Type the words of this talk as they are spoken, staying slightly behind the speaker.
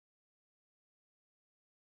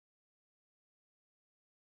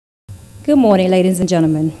Good morning, ladies and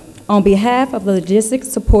gentlemen. On behalf of the Logistics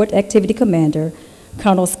Support Activity Commander,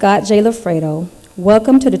 Colonel Scott J. Lafredo,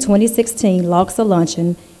 welcome to the 2016 LOXA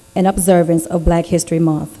Luncheon in observance of Black History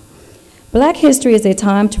Month. Black history is a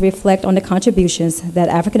time to reflect on the contributions that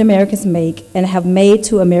African Americans make and have made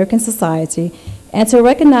to American society, and to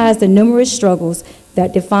recognize the numerous struggles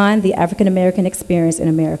that define the African American experience in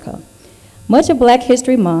America. Much of Black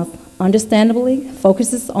History Month, understandably,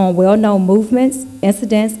 focuses on well-known movements,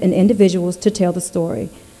 incidents, and individuals to tell the story.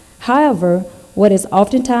 However, what is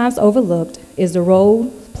oftentimes overlooked is the role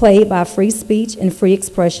played by free speech and free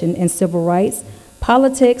expression in civil rights,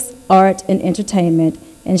 politics, art, and entertainment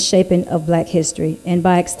in shaping of Black history, and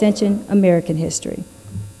by extension, American history.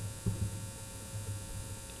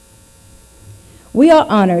 We are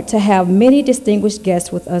honored to have many distinguished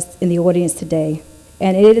guests with us in the audience today,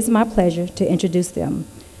 and it is my pleasure to introduce them.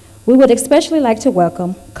 We would especially like to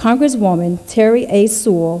welcome Congresswoman Terri A.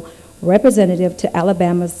 Sewell, representative to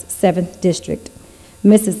Alabama's 7th District,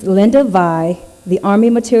 Mrs. Linda Vi, the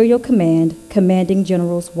Army Materiel Command Commanding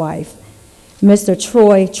General's wife, Mr.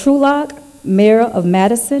 Troy Trulock, Mayor of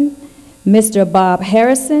Madison, Mr. Bob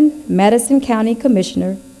Harrison, Madison County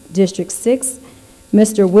Commissioner, District 6,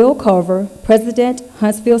 Mr. Will Carver, President,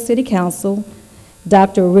 Huntsville City Council,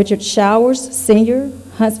 Dr. Richard Showers, Sr.,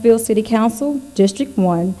 Huntsville City Council, District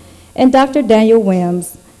 1, and Dr. Daniel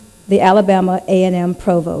Wims, the Alabama A&M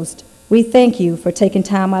Provost. We thank you for taking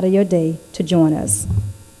time out of your day to join us.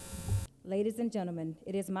 Ladies and gentlemen,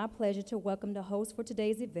 it is my pleasure to welcome the host for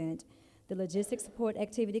today's event, the Logistics Support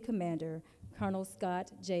Activity Commander, Colonel Scott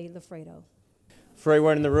J. Lafredo. For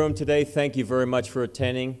everyone in the room today, thank you very much for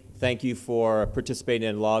attending. Thank you for participating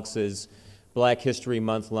in LOXA's Black History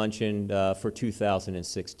Month Luncheon for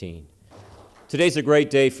 2016. Today's a great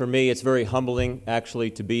day for me. It's very humbling, actually,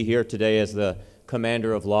 to be here today as the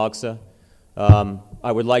commander of LOXA.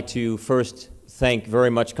 I would like to first thank very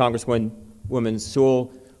much Congresswoman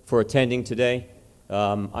Sewell for attending today.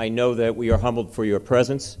 I know that we are humbled for your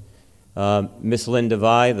presence. Miss Linda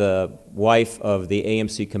Vi, the wife of the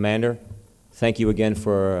AMC commander, thank you again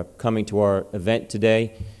for coming to our event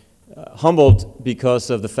today. Humbled because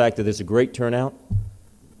of the fact that there's a great turnout.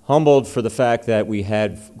 Humbled for the fact that we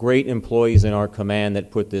had great employees in our command that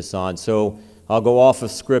put this on. So I'll go off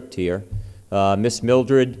of script here. Miss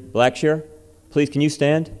Mildred Blackshear, please can you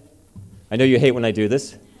stand? I know you hate when I do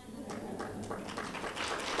this.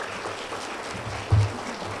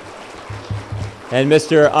 And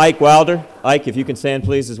Mr. Ike Wilder. Ike, if you can stand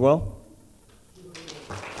please as well.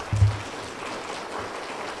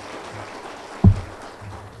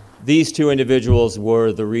 These two individuals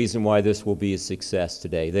were the reason why this will be a success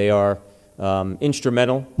today. They are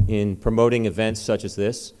instrumental in promoting events such as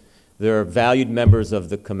this. They're valued members of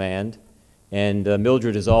the command, and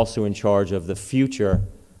Mildred is also in charge of the future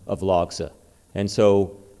of LOXA. And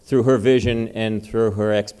so through her vision and through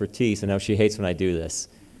her expertise, I know she hates when I do this,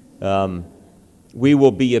 we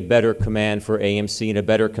will be a better command for AMC and a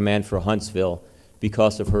better command for Huntsville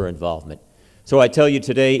because of her involvement. So I tell you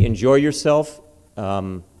today, enjoy yourself.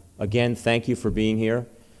 Again, thank you for being here.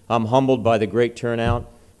 I'm humbled by the great turnout,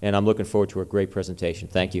 and I'm looking forward to a great presentation.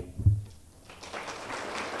 Thank you.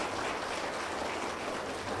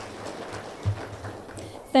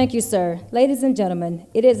 Thank you, sir. Ladies and gentlemen,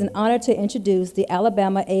 it is an honor to introduce the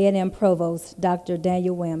Alabama A&M Provost, Dr.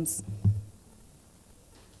 Daniel Wims.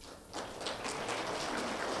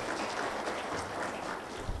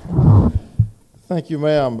 Thank you,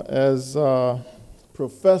 ma'am. As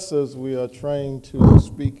professors, we are trained to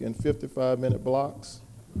speak in 55-minute blocks.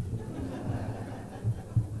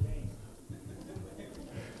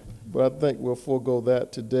 But I think we'll forego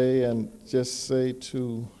that today and just say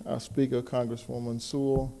to our speaker, Congresswoman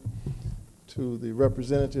Sewell, to the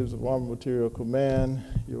representatives of Army Materiel Command,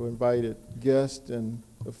 your invited guests and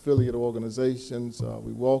affiliate organizations,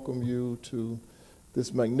 we welcome you to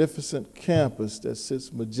this magnificent campus that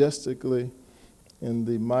sits majestically in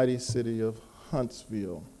the mighty city of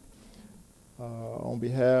Huntsville. On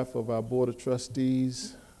behalf of our Board of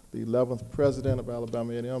Trustees, the 11th President of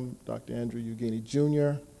Alabama A&M, Dr. Andrew Ugini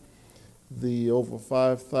Jr., the over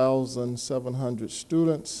 5,700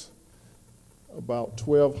 students, about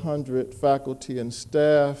 1,200 faculty and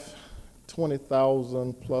staff,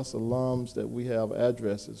 20,000 plus alums that we have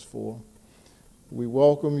addresses for. We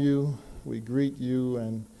welcome you, we greet you,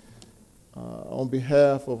 and on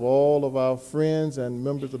behalf of all of our friends and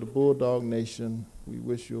members of the Bulldog Nation, we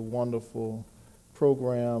wish you a wonderful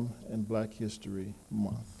program in Black History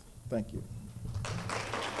Month. Thank you.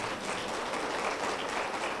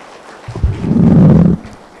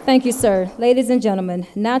 Thank you, sir. Ladies and gentlemen,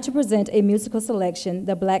 now to present a musical selection,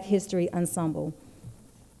 the Black History Ensemble.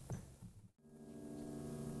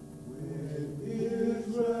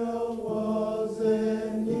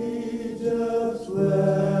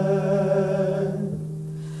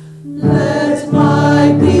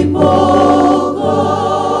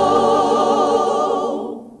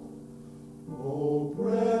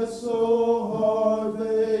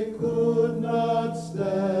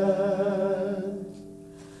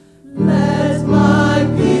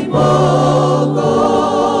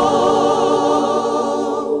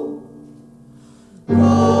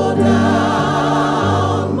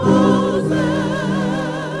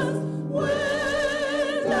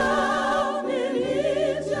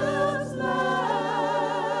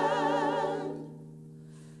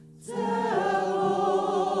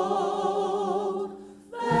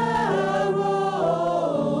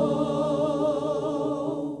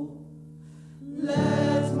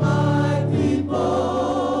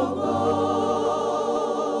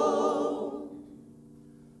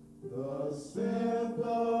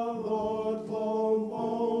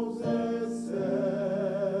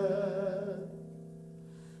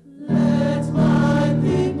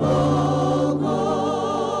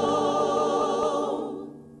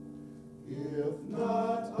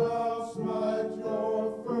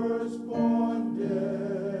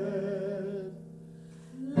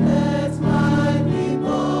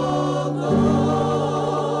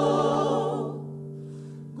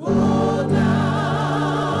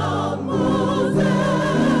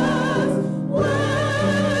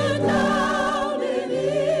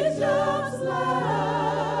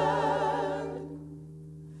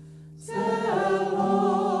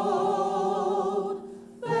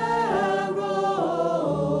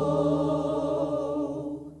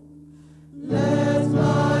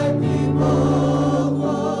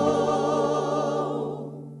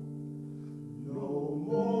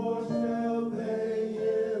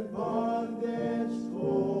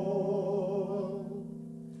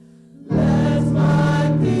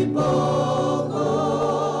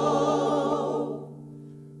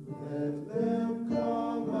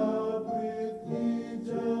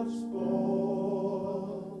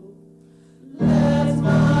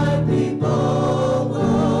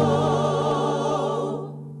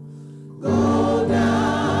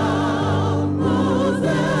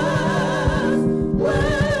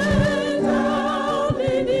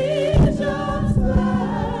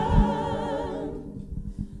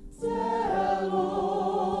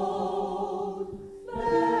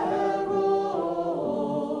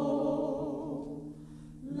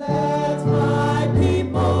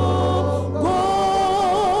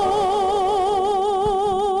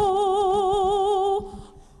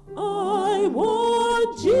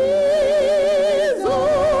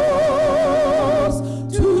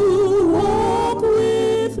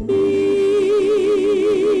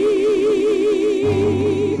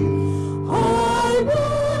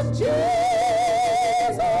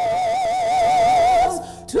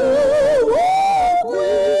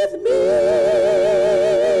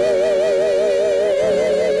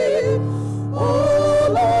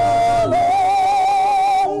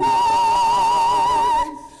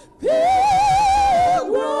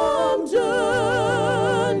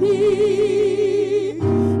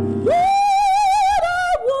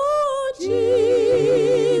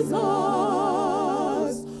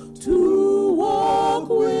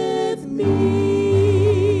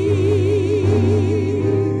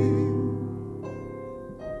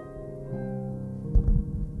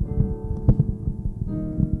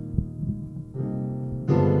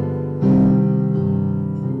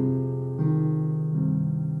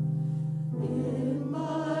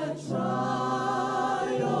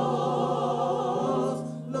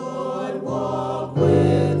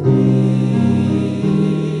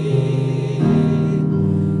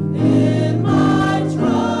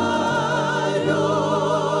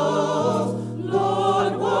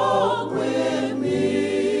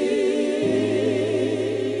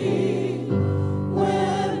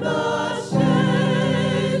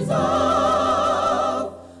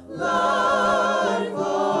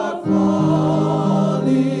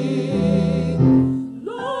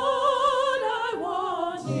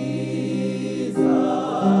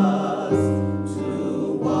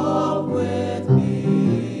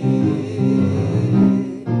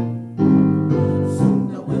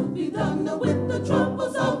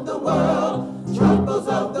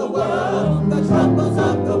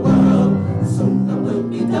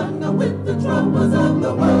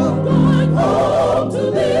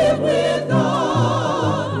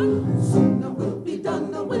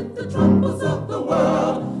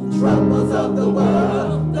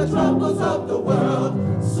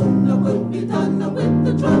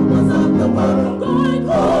 the troubles of the world, going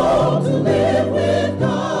home to live with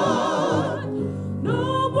God.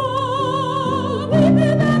 No more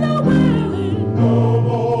weeping and a wailing. No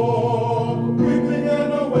more weeping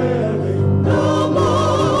and a wailing. No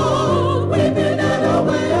more weeping and a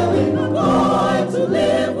wailing. Going to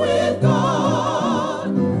live with God.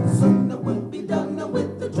 Soon I will be done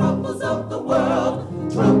with the troubles of the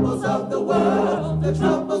world. Troubles of the world. The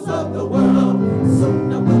troubles of the world.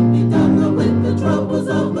 Soon I will be done with the troubles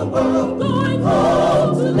of the world. Going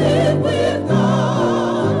home to live with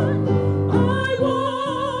God. I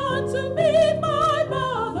want to meet my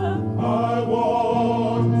mother. I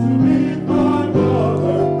want to meet my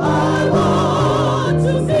mother. I want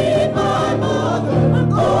to meet my mother. I'm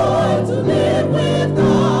going to live with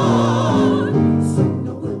God. Soon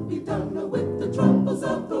I will be done with the troubles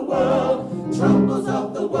of the world. Troubles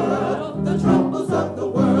of the world. The troubles of the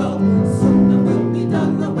world. Soon I will be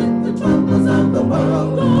done with the troubles of the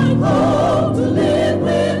world. Going home to live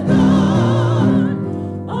with God.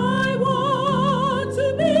 I want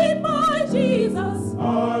to meet my Jesus.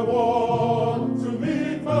 I want to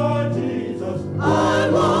meet my Jesus. I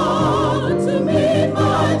want to meet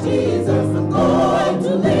my Jesus. I'm going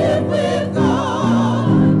to live with God.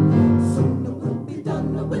 Soon I will be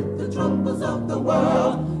done with the troubles of the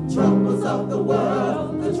world. Troubles of the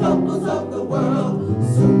world. The troubles of the world.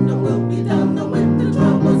 Soon I will be done with the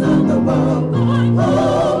troubles of the world. Going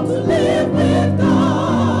home to live with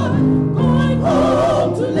God. Going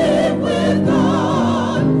home to live with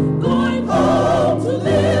God. Going home to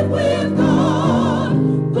live with God.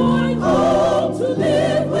 Going home to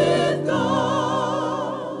live with God.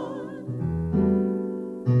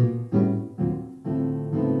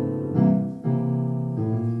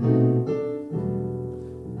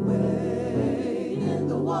 Wade in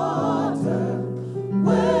the water.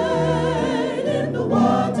 Wade in the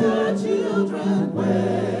water, children.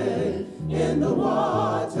 Wade in the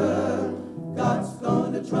water. God's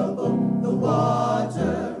gonna trouble the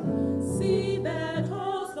water. See that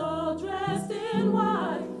host all dressed in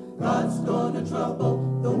white. God's gonna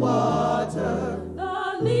trouble the water.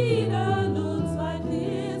 The leader looks like the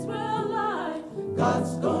Israelite.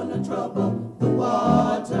 God's gonna trouble the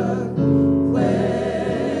water.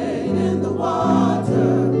 Wade in the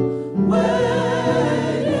water.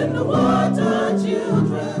 Wade in the water,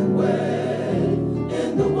 children. Wade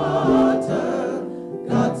in the water.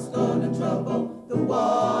 God's gonna trouble the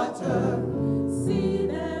water. See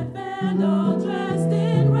that band all dressed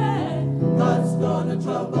in red. God's gonna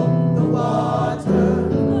trouble the water.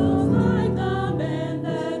 Looks like the band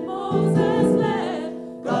that Moses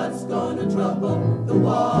led. God's gonna trouble the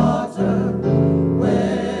water.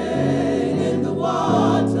 Wade in the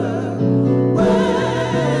water.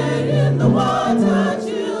 Wade in the water,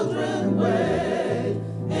 children. Wade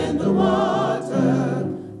in the water.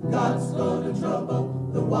 God's gonna trouble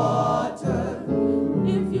the water.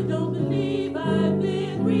 If you don't believe I've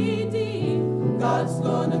been redeemed, God's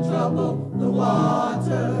gonna trouble the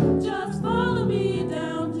water. Just follow me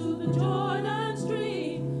down to the Jordan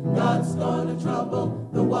stream. God's gonna trouble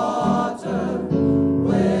the water.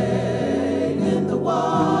 Wade in the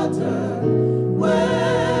water.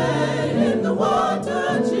 Wade in the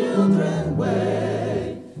water, children.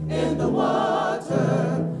 Wade in the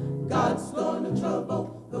water. God's gonna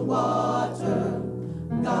trouble the water.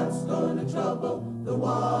 God's gonna trouble the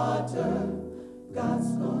water.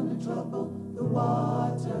 God's gonna trouble the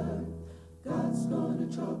water. God's gonna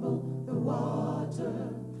trouble the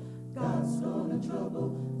water. God's gonna trouble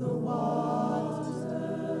the water.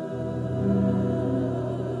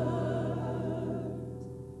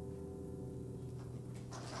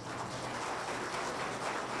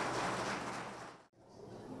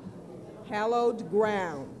 Hallowed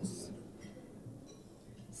grounds,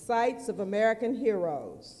 sites of American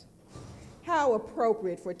heroes. How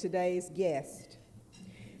appropriate for today's guest.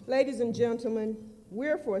 Ladies and gentlemen,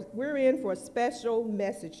 we're in for a special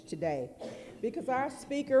message today because our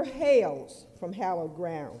speaker hails from hallowed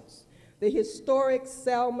grounds, the historic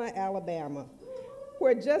Selma, Alabama,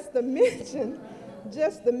 where just the mention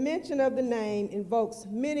of the name invokes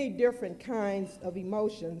many different kinds of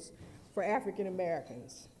emotions for African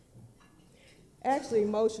Americans. Actually,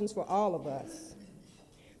 emotions for all of us,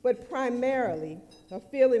 but primarily a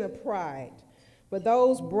feeling of pride for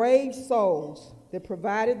those brave souls that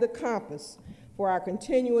provided the compass for our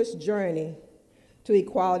continuous journey to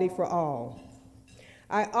equality for all.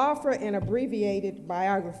 I offer an abbreviated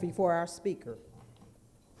biography for our speaker.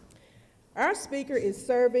 Our speaker is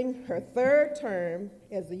serving her third term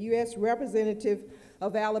as the U.S. Representative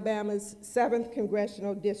of Alabama's 7th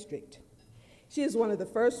Congressional District. She is one of the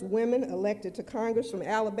first women elected to Congress from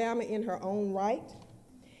Alabama in her own right.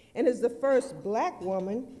 and is the first Black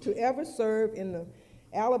woman to ever serve in the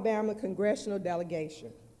Alabama congressional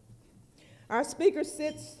delegation. Our speaker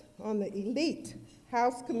sits on the elite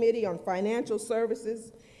House Committee on Financial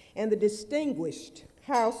Services and the distinguished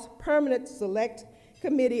House Permanent Select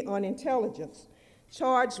Committee on Intelligence,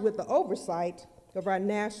 charged with the oversight of our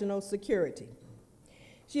national security.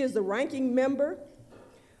 She is the ranking member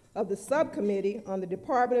of the subcommittee on the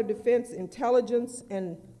Department of Defense Intelligence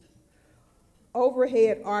and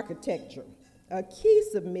Overhead Architecture, a key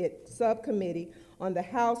subcommittee on the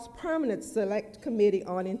House Permanent Select Committee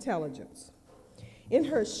on Intelligence. In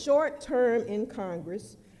her short term in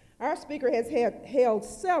Congress, our speaker has held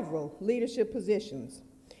several leadership positions,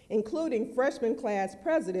 including freshman class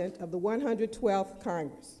president of the 112th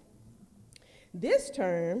Congress. This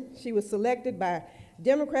term, she was selected by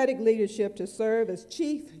Democratic leadership to serve as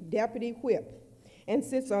Chief Deputy Whip and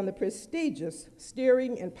sits on the prestigious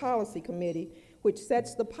Steering and Policy Committee, which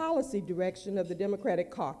sets the policy direction of the Democratic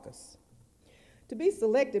caucus. To be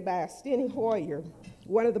selected by Steny Hoyer,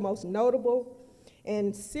 one of the most notable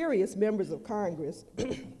and serious members of Congress,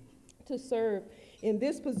 to serve in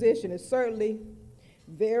this position is certainly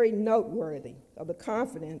very noteworthy of the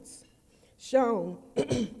confidence shown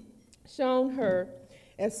her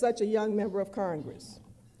as such a young member of Congress.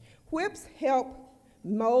 Whips help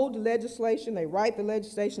mold legislation. They write the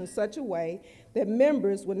legislation in such a way that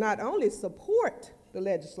members will not only support the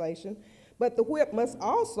legislation, but the whip must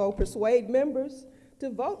also persuade members to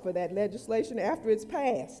vote for that legislation after it's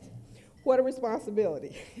passed. What a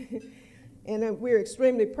responsibility. And we're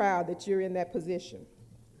extremely proud that you're in that position.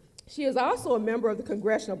 She is also a member of the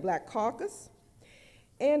Congressional Black Caucus.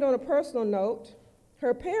 And on a personal note,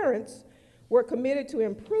 her parents were committed to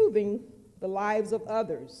improving the lives of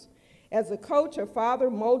others. As a coach, her father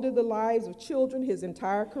molded the lives of children his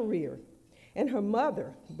entire career, and her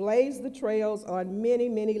mother blazed the trails on many,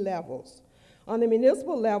 many levels. On the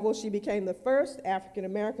municipal level, she became the first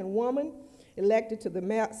African-American woman elected to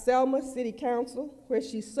the Selma City Council, where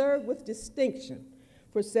she served with distinction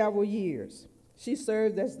for several years. She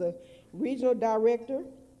served as the regional director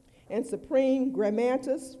and supreme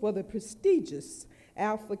grammatis for the prestigious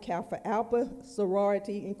Alpha Kappa Alpha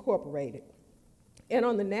Sorority Incorporated. And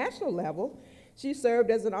on the national level, she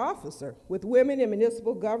served as an officer with women in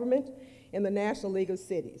municipal government in the National League of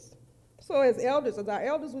Cities. So as our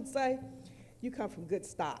elders would say, you come from good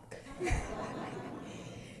stock.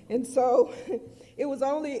 And so it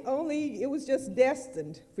was just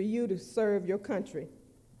destined for you to serve your country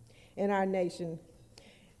and our nation.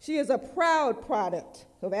 She is a proud product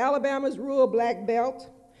of Alabama's rural Black Belt.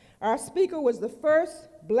 Our speaker was the first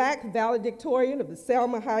Black valedictorian of the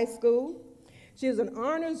Selma High School. She is an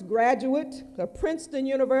honors graduate of Princeton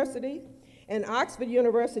University and Oxford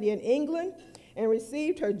University in England, and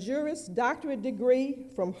received her Juris Doctorate degree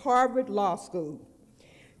from Harvard Law School.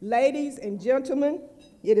 Ladies and gentlemen,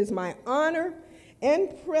 it is my honor and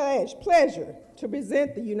pleasure to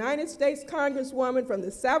present the United States Congresswoman from the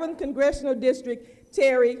 7th Congressional District,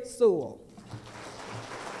 Terri Sewell.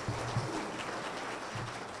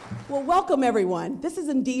 Well, welcome everyone. This is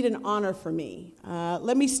indeed an honor for me.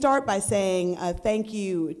 Let me start by saying thank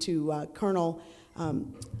you to Colonel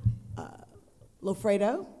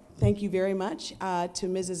Lofredo. Thank you very much to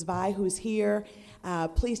Mrs. Vi, who's here.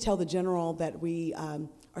 Please tell the General that we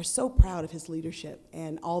are so proud of his leadership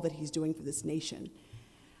and all that he's doing for this nation.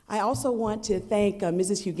 I also want to thank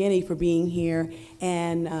Mrs. Hugheni for being here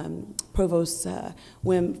and Provost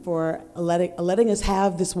Wim for letting us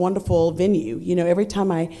have this wonderful venue. You know, every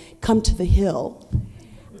time I come to the Hill,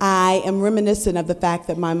 I am reminiscent of the fact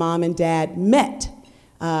that my mom and dad met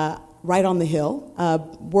right on the Hill,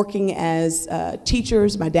 working as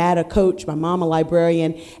teachers, my dad a coach, my mom a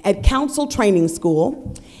librarian, at Council Training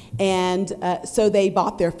School. And so they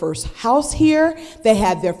bought their first house here. They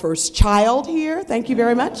had their first child here. Thank you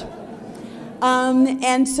very much.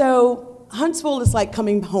 And so Huntsville is like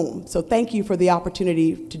coming home. So thank you for the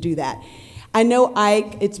opportunity to do that. I know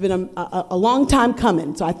it's been a long time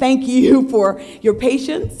coming, so I thank you for your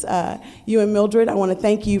patience. You and Mildred, I want to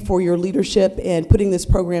thank you for your leadership in putting this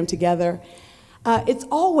program together. It's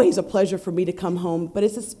always a pleasure for me to come home, but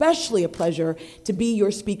it's especially a pleasure to be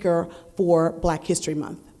your speaker for Black History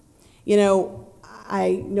Month. You know,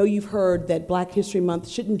 I know you've heard that Black History Month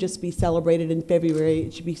shouldn't just be celebrated in February,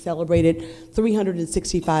 it should be celebrated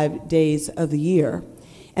 365 days of the year.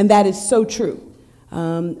 And that is so true.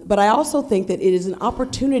 But I also think that it is an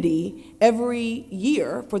opportunity every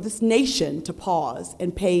year for this nation to pause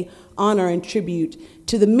and pay honor and tribute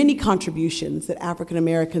to the many contributions that African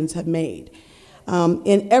Americans have made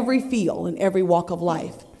in every field, in every walk of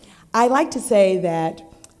life. I like to say that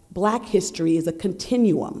Black history is a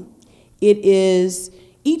continuum It is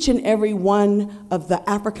each and every one of the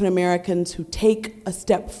African Americans who take a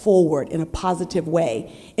step forward in a positive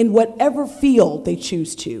way in whatever field they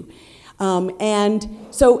choose to. And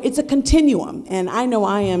so it's a continuum, and I know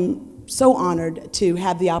I am so honored to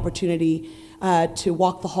have the opportunity to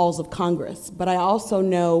walk the halls of Congress, but I also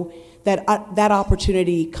know that that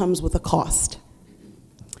opportunity comes with a cost,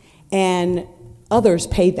 and others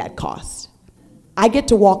pay that cost. I get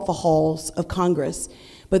to walk the halls of Congress,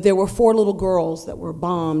 but there were 4 little girls that were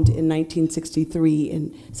bombed in 1963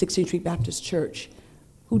 in 16th Street Baptist Church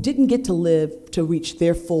who didn't get to live to reach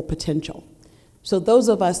their full potential. So those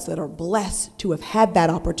of us that are blessed to have had that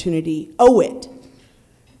opportunity owe it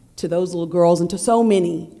to those little girls and to so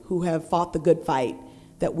many who have fought the good fight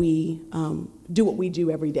that we do what we do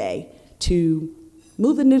every day to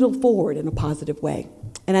move the needle forward in a positive way.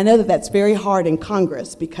 And I know that that's very hard in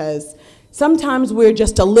Congress because sometimes we're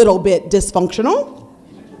just a little bit dysfunctional.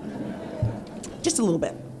 Just a little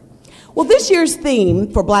bit. Well, this year's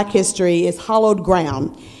theme for Black History is hallowed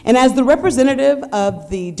ground. And as the representative of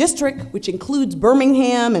the district, which includes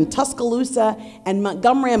Birmingham and Tuscaloosa and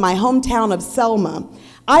Montgomery and my hometown of Selma,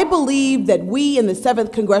 I believe that we in the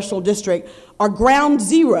 7th Congressional District are ground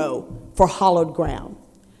zero for hallowed ground.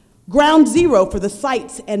 Ground zero for the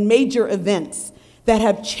sites and major events that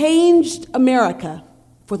have changed America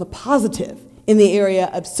for the positive in the area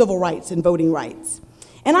of civil rights and voting rights.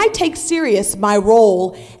 And I take serious my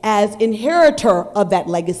role as inheritor of that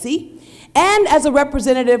legacy and as a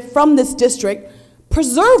representative from this district,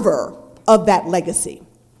 preserver of that legacy.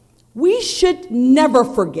 We should never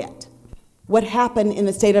forget what happened in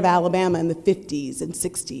the state of Alabama in the 50s and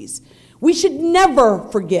 60s. We should never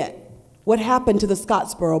forget what happened to the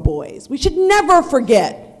Scottsboro boys. We should never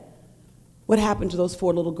forget what happened to those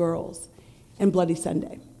 4 little girls in Bloody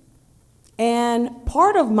Sunday. And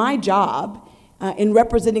part of my job in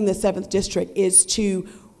representing the 7th District is to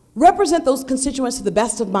represent those constituents to the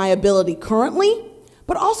best of my ability currently,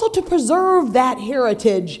 but also to preserve that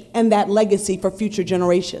heritage and that legacy for future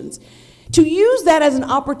generations. To use that as an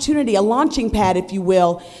opportunity, a launching pad, if you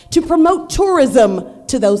will, to promote tourism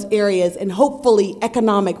to those areas and hopefully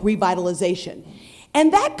economic revitalization.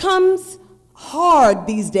 And that comes hard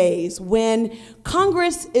these days when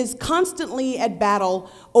Congress is constantly at battle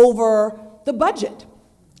over the budget.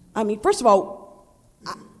 I mean, first of all,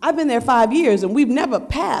 I've been there 5 years and we've never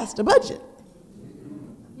passed a budget.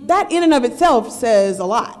 That in and of itself says a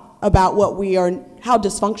lot about what we are, how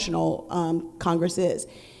dysfunctional Congress is.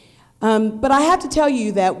 But I have to tell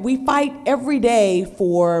you that we fight every day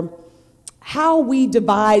for how we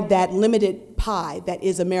divide that limited pie that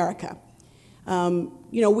is America.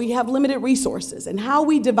 We have limited resources, and how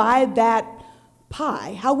we divide that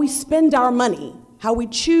pie, how we spend our money, how we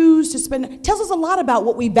choose to spend, tells us a lot about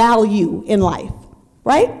what we value in life.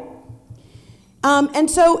 Right? And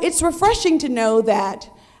so it's refreshing to know that,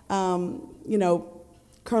 Colonel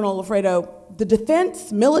Alfredo, the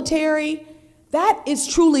defense, military, that is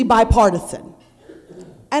truly bipartisan.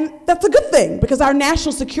 And that's a good thing because our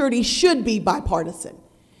national security should be bipartisan.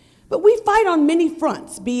 But we fight on many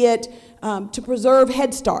fronts, be it to preserve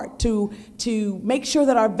Head Start, to make sure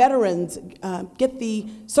that our veterans get the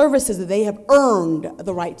services that they have earned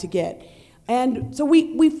the right to get. And so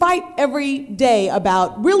we fight every day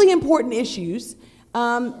about really important issues,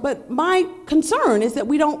 but my concern is that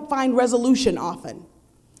we don't find resolution often.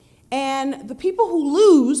 And the people who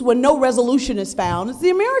lose when no resolution is found is the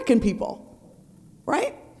American people,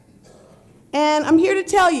 right? And I'm here to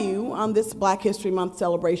tell you on this Black History Month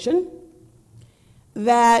celebration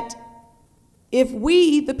that if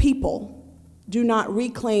we, the people, do not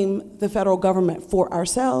reclaim the federal government for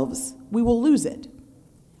ourselves, we will lose it.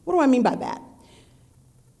 What do I mean by that?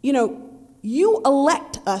 You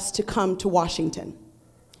elect us to come to Washington.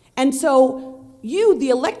 And so you, the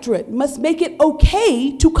electorate, must make it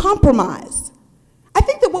okay to compromise. I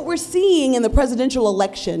think that what we're seeing in the presidential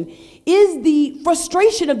election is the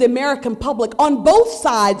frustration of the American public on both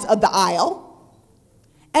sides of the aisle.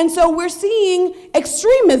 And so we're seeing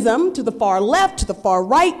extremism to the far left, to the far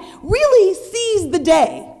right, really seize the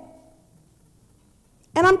day.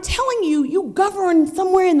 And I'm telling you, you govern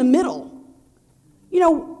somewhere in the middle.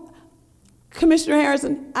 Commissioner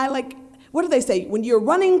Harrison, what do they say? When you're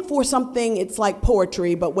running for something, it's like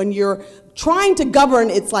poetry, but when you're trying to govern,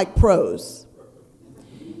 it's like prose.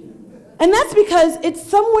 And that's because it's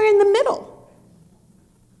somewhere in the middle.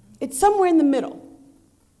 It's somewhere in the middle.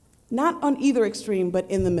 Not on either extreme, but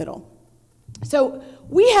in the middle. So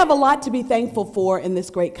we have a lot to be thankful for in this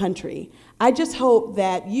great country. I just hope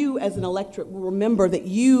that you as an electorate will remember that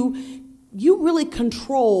you really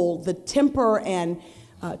control the temper and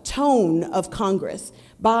tone of Congress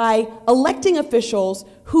by electing officials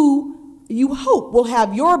who you hope will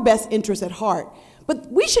have your best interests at heart.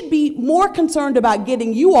 But we should be more concerned about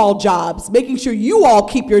getting you all jobs, making sure you all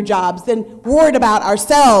keep your jobs, than worried about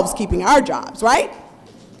ourselves keeping our jobs, right?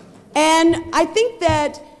 And I think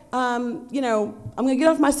that, I'm going to get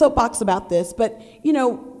off my soapbox about this, but,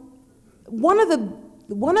 one of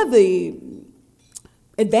the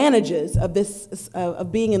advantages of this,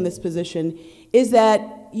 of being in this position is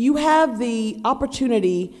that you have the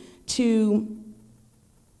opportunity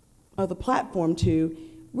the platform to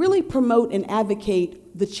really promote and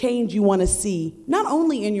advocate the change you want to see, not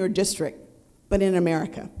only in your district, but in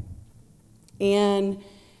America. And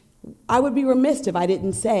I would be remiss if I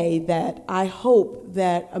didn't say that I hope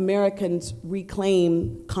that Americans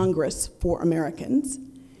reclaim Congress for Americans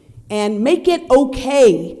and make it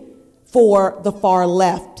okay for the far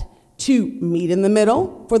left to meet in the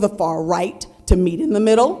middle, for the far right to meet in the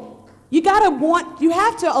middle. You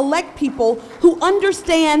have to elect people who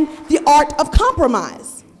understand the art of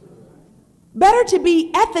compromise. Better to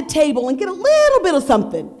be at the table and get a little bit of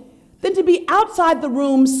something than to be outside the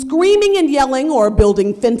room screaming and yelling or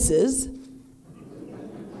building fences.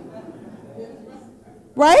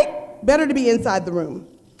 Right? Better to be inside the room.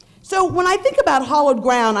 So when I think about hallowed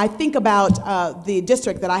ground, I think about the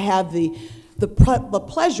district that I have the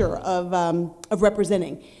pleasure of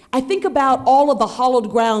representing. I think about all of the hallowed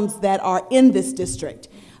grounds that are in this district,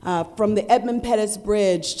 from the Edmund Pettus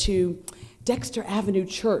Bridge to Dexter Avenue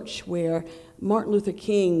Church, where Martin Luther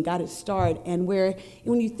King got his start, and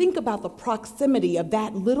when you think about the proximity of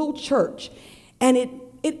that little church, and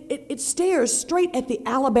it stares straight at the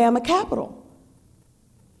Alabama Capitol,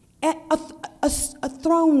 at a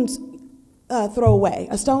stone's throw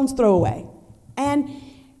away. And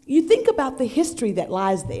you think about the history that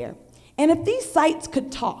lies there. And if these sites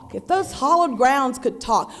could talk, if those hallowed grounds could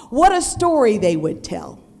talk, what a story they would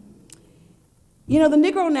tell. The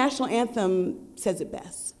Negro National Anthem says it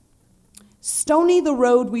best. Stony the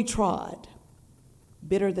road we trod,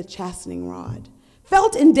 bitter the chastening rod,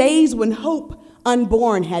 felt in days when hope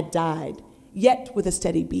unborn had died, yet with a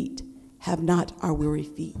steady beat have not our weary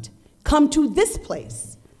feet come to this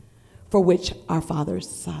place for which our fathers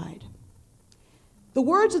sighed. The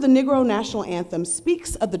words of the Negro National Anthem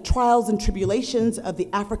speaks of the trials and tribulations of the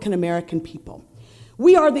African American people.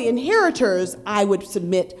 We are the inheritors, I would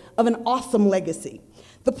submit, of an awesome legacy.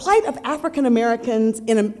 The plight of African Americans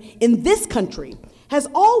in this country has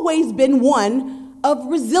always been one of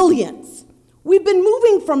resilience. We've been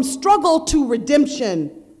moving from struggle to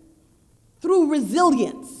redemption through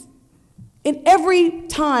resilience in every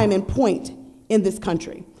time and point in this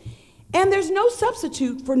country. And there's no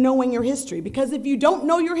substitute for knowing your history, because if you don't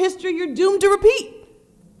know your history, you're doomed to repeat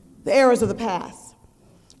the errors of the past.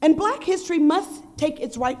 And Black history must take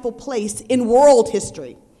its rightful place in world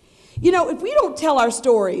history. If we don't tell our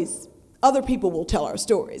stories, other people will tell our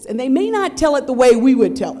stories, and they may not tell it the way we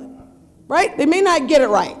would tell it, right? They may not get it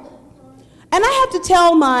right. And I have to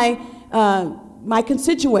tell my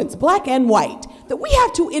constituents, Black and white, that we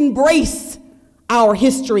have to embrace our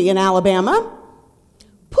history in Alabama,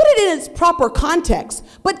 put it in its proper context,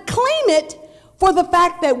 but claim it for the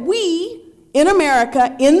fact that we, in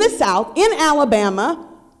America, in the South, in Alabama,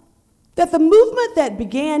 that the movement that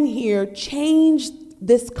began here changed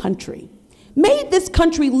this country, made this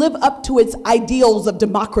country live up to its ideals of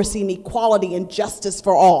democracy and equality and justice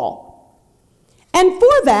for all. And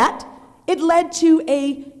for that, it led to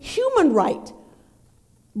a human right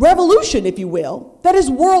revolution, if you will, that is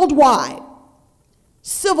worldwide.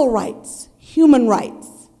 Civil rights, human rights,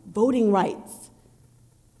 voting rights.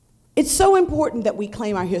 It's so important that we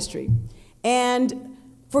claim our history, and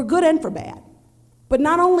for good and for bad. But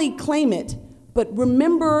not only claim it, but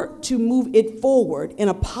remember to move it forward in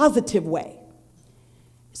a positive way.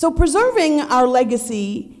 So preserving our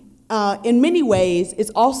legacy in many ways is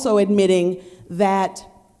also admitting that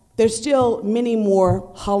there's still many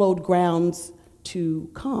more hallowed grounds to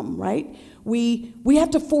come, right? We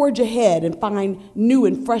have to forge ahead and find new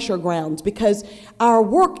and fresher grounds because our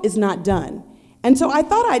work is not done. And so I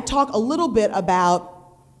thought I'd talk a little bit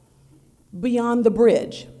about Beyond the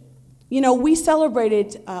Bridge. We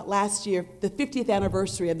celebrated last year the 50th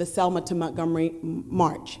anniversary of the Selma to Montgomery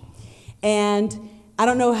March. And I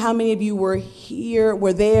don't know how many of you were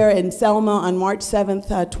there in Selma on March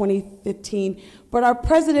 7th, 2015, but our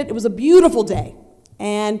president, it was a beautiful day.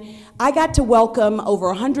 And I got to welcome over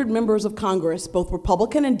 100 members of Congress, both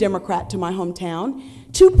Republican and Democrat, to my hometown.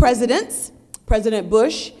 2 presidents, President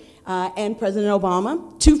Bush and President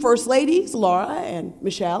Obama, 2 first ladies, Laura and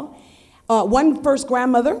Michelle, 1 first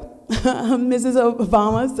grandmother, Mrs.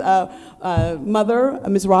 Obama's mother,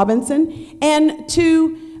 Ms. Robinson, and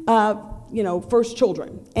two, first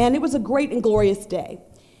children. And it was a great and glorious day.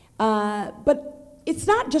 But it's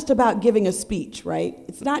not just about giving a speech, right?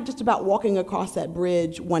 It's not just about walking across that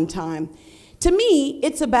bridge one time. To me,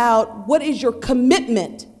 it's about what is your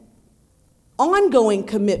commitment, ongoing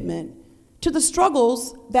commitment, to the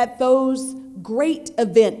struggles that those great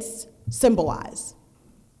events symbolize.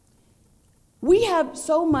 We have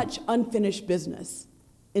so much unfinished business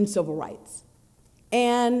in civil rights.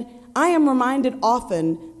 And I am reminded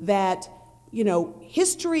often that,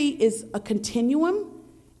 history is a continuum,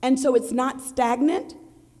 and so it's not stagnant,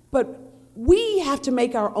 but we have to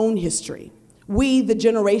make our own history. We, the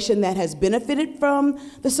generation that has benefited from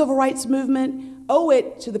the civil rights movement, owe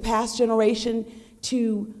it to the past generation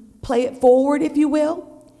to play it forward, if you will.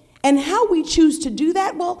 And how we choose to do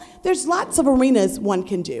that, well, there's lots of arenas one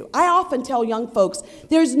can do. I often tell young folks,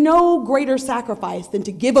 there's no greater sacrifice than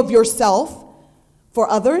to give of yourself for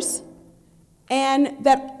others, and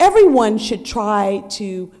that everyone should try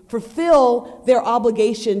to fulfill their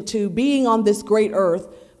obligation to being on this great earth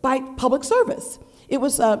by public service. It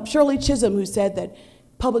was Shirley Chisholm who said that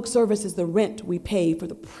public service is the rent we pay for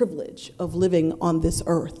the privilege of living on this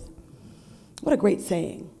earth. What a great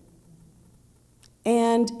saying.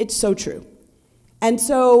 And it's so true. And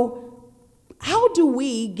so how do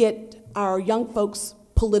we get our young folks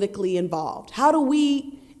politically involved? How do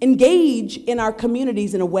we engage in our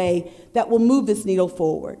communities in a way that will move this needle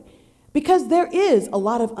forward? Because there is a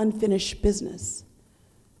lot of unfinished business.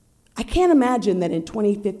 I can't imagine that in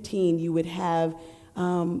 2015 you would have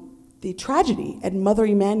the tragedy at Mother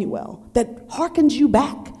Emanuel that harkens you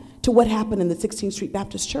back to what happened in the 16th Street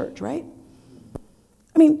Baptist Church, right?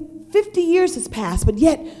 I mean, 50 years has passed, but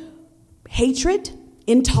yet hatred,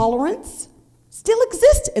 intolerance still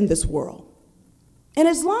exist in this world. And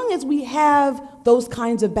as long as we have those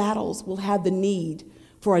kinds of battles, we'll have the need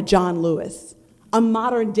for a John Lewis, a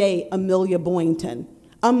modern day Amelia Boynton,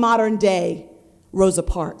 a modern day Rosa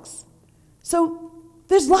Parks. So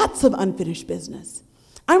there's lots of unfinished business.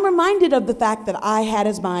 I'm reminded of the fact that I had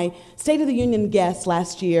as my State of the Union guest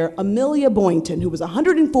last year, Amelia Boynton, who was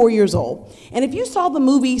 104 years old. And if you saw the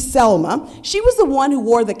movie Selma, she was the one who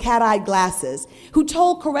wore the cat-eyed glasses, who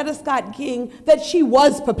told Coretta Scott King that she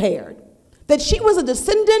was prepared, that she was a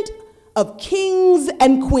descendant of kings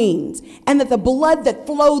and queens, and that the blood that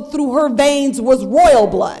flowed through her veins was royal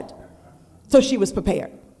blood. So she was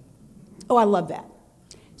prepared. Oh, I love that.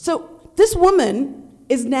 So this woman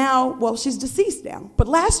is now, well, she's deceased now, but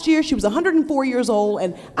last year she was 104 years old,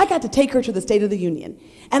 and I got to take her to the State of the Union.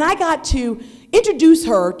 And I got to introduce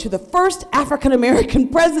her to the first African-American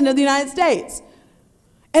president of the United States.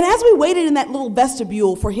 And as we waited in that little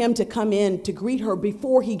vestibule for him to come in to greet her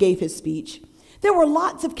before he gave his speech, there were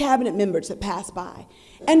lots of cabinet members that passed by.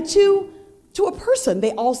 And to a person,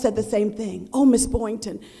 they all said the same thing. Oh, Miss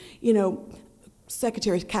Boynton,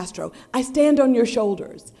 Secretary Castro, I stand on your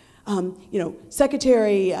shoulders.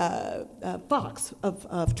 Secretary Fox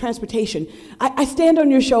of Transportation, I stand on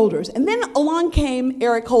your shoulders. And then along came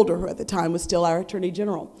Eric Holder, who at the time was still our Attorney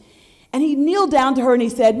General. And he kneeled down to her and he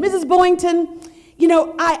said, Mrs. Boynton,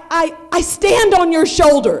 I stand on your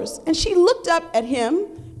shoulders. And she looked up at him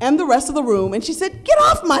and the rest of the room and she said, get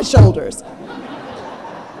off my shoulders.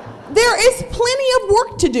 There is plenty of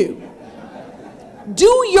work to do.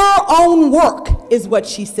 Do your own work, is what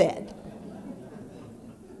she said.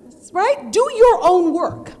 Right? Do your own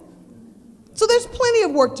work. So there's plenty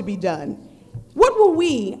of work to be done. What will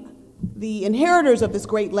we, the inheritors of this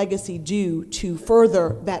great legacy, do to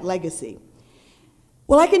further that legacy?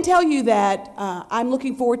 Well, I can tell you that I'm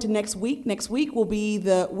looking forward to next week. Next week will be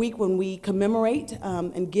the week when we commemorate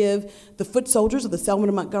and give the foot soldiers of the Selma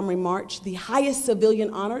to Montgomery March the highest civilian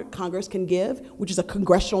honor Congress can give, which is a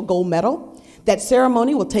Congressional Gold Medal. That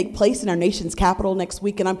ceremony will take place in our nation's capital next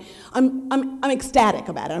week, and I'm ecstatic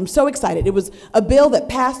about it. I'm so excited. It was a bill that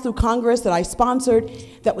passed through Congress that I sponsored,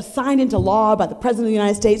 that was signed into law by the President of the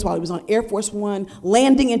United States while he was on Air Force One,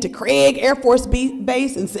 landing into Craig Air Force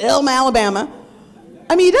Base in Selma, Alabama.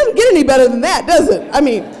 I mean, it doesn't get any better than that, does it? I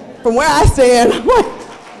mean, from where I stand.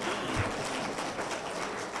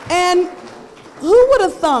 And who would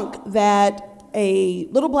have thunk that a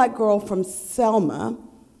little black girl from Selma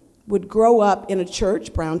would grow up in a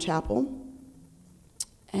church, Brown Chapel,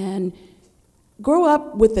 and grow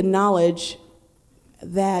up with the knowledge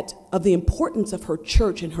that of the importance of her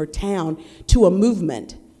church and her town to a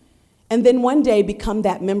movement, and then one day become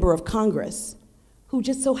that member of Congress, who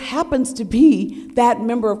just so happens to be that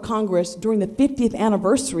member of Congress during the 50th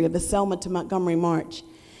anniversary of the Selma to Montgomery March.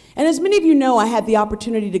 And as many of you know, I had the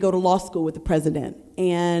opportunity to go to law school with the president,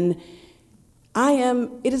 and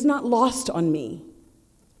it is not lost on me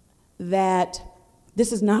that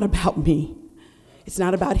this is not about me. It's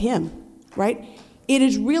not about him, right? It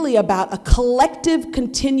is really about a collective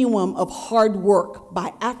continuum of hard work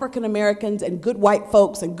by African Americans and good white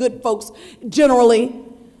folks and good folks generally,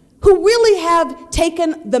 who really have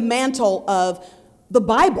taken the mantle of the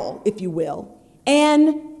Bible, if you will,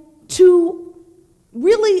 and to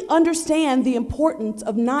really understand the importance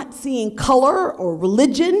of not seeing color or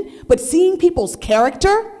religion, but seeing people's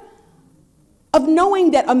character, of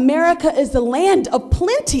knowing that America is the land of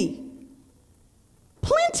plenty.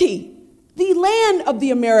 Plenty. The land of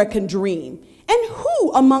the American dream. And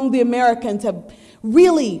who among the Americans have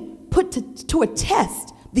really put to a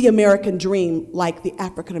test the American dream like the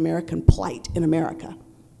African American plight in America?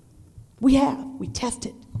 We have. We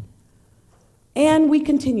tested. And we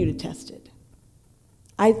continue to test it.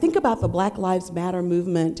 I think about the Black Lives Matter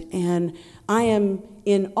movement, and I am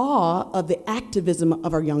in awe of the activism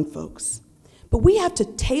of our young folks. But we have to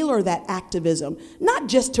tailor that activism, not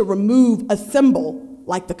just to remove a symbol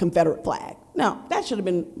like the Confederate flag. No, that should have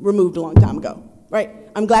been removed a long time ago, right?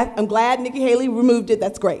 I'm glad Nikki Haley removed it,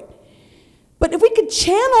 that's great. But if we could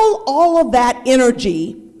channel all of that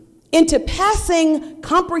energy into passing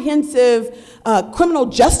comprehensive criminal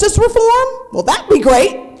justice reform, well, that'd be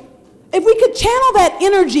great. If we could channel that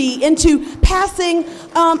energy into passing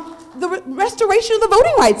the restoration of the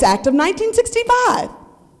Voting Rights Act of 1965,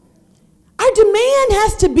 our demand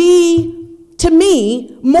has to be, to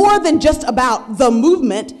me, more than just about the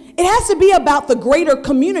movement. It has to be about the greater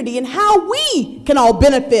community and how we can all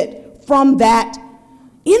benefit from that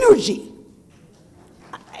energy.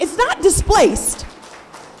 It's not displaced,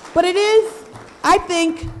 but it is, I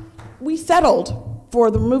think, we settled for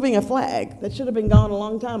the removing a flag that should have been gone a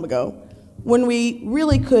long time ago, when we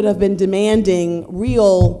really could have been demanding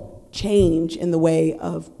real change in the way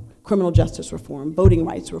of criminal justice reform, voting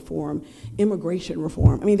rights reform, immigration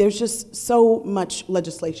reform. I mean, there's just so much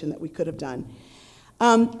legislation that we could have done.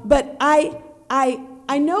 But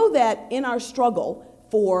I know that in our struggle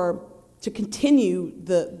to continue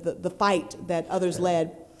the fight that others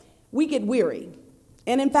led, we get weary.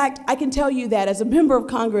 And in fact, I can tell you that as a member of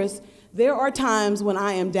Congress, there are times when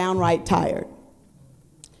I am downright tired.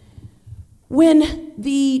 When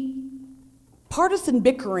the partisan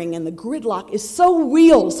bickering and the gridlock is so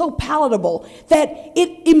real, so palatable, that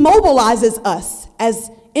it immobilizes us as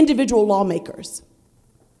individual lawmakers.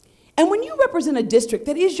 And when you represent a district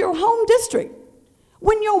that is your home district,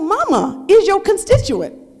 when your mama is your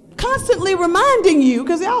constituent, constantly reminding you,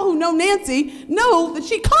 because y'all who know Nancy know that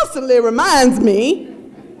she constantly reminds me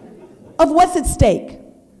of what's at stake,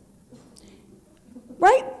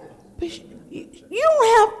 right? You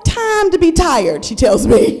don't have time to be tired, she tells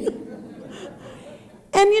me.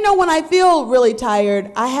 And you know, when I feel really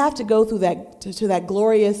tired, I have to go through to that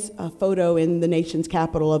glorious photo in the nation's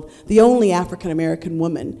capital of the only African-American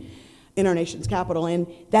woman in our nation's capital, and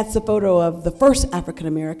that's the photo of the first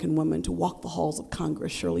African-American woman to walk the halls of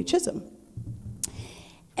Congress, Shirley Chisholm.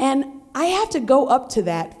 And I have to go up to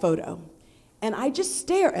that photo, and I just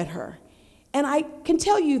stare at her. And I can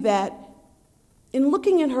tell you that in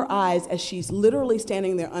looking in her eyes as she's literally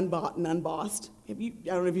standing there unbought and unbossed, I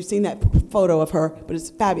don't know if you've seen that photo of her, but it's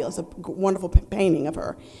fabulous, a wonderful painting of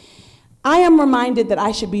her. I am reminded that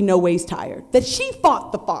I should be no ways tired, that she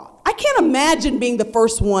fought the fight. I can't imagine being the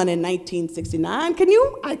first one in 1969, can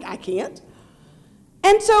you? I can't.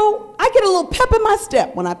 And so I get a little pep in my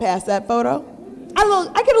step when I pass that photo.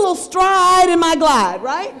 I get a little stride in my glide,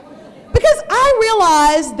 right? Because I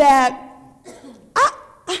realize that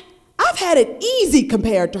I've had it easy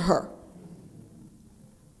compared to her.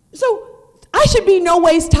 So I should be no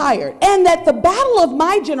ways tired, and that the battle of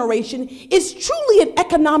my generation is truly an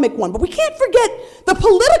economic one. But we can't forget the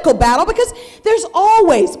political battle, because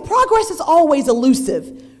progress is always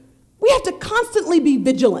elusive. We have to constantly be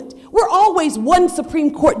vigilant. We're always one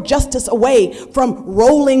Supreme Court justice away from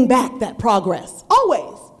rolling back that progress,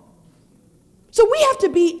 always. So we have to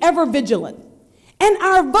be ever vigilant. And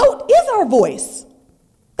our vote is our voice.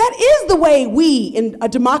 That is the way we, in a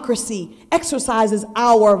democracy, exercises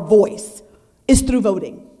our voice, is through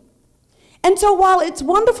voting. And so while it's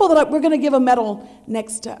wonderful that we're going to give a medal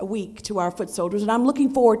next week to our foot soldiers, and I'm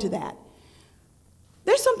looking forward to that,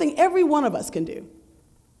 there's something every one of us can do.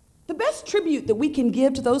 The best tribute that we can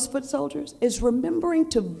give to those foot soldiers is remembering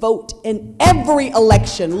to vote in every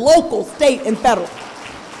election, local, state, and federal.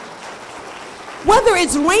 Whether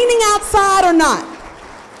it's raining outside or not,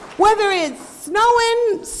 whether it's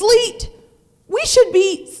snowing, sleet, we should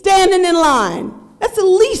be standing in line. That's the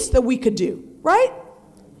least that we could do, right?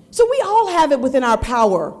 So we all have it within our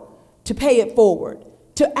power to pay it forward,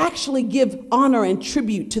 to actually give honor and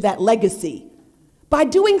tribute to that legacy by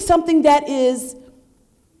doing something that is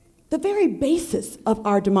the very basis of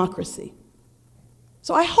our democracy.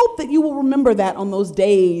 So I hope that you will remember that on those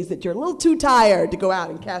days that you're a little too tired to go out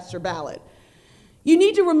and cast your ballot. You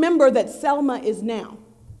need to remember that Selma is now.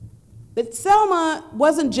 That Selma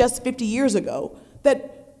wasn't just 50 years ago,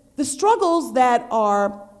 that the struggles that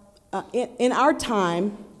are in our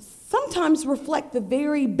time sometimes reflect the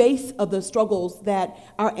very base of the struggles that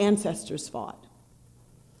our ancestors fought.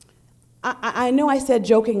 I know I said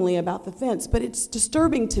jokingly about the fence, but it's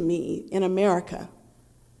disturbing to me in America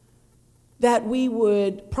that we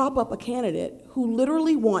would prop up a candidate who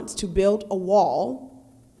literally wants to build a wall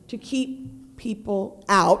to keep people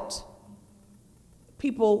out,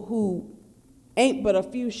 people who ain't but a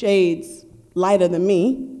few shades lighter than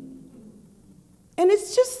me. And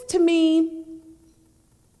it's just, to me,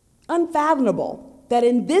 unfathomable that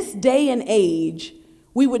in this day and age,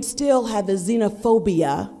 we would still have the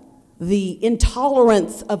xenophobia, the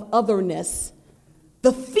intolerance of otherness,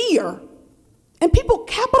 the fear. And people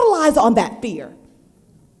capitalize on that fear.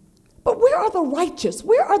 But where are the righteous?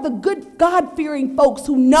 Where are the good, God-fearing folks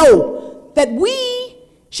who know that we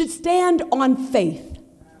should stand on faith?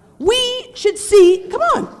 We should see, come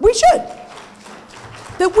on, we should.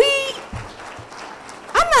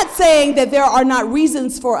 I'm not saying that there are not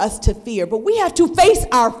reasons for us to fear, but we have to face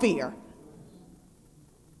our fear.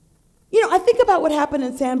 You know, I think about what happened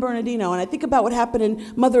in San Bernardino, and I think about what happened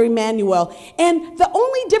in Mother Emanuel, and the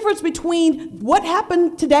only difference between what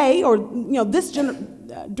happened today, or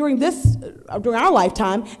during our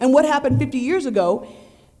lifetime, and what happened 50 years ago,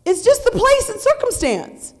 is just the place and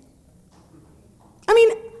circumstance. I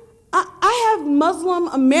mean, I have Muslim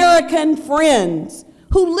American friends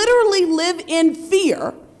who literally live in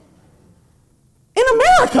fear in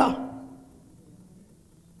America.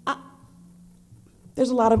 There's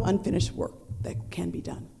a lot of unfinished work that can be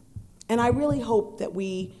done. And I really hope that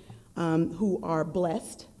we who are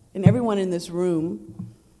blessed, and everyone in this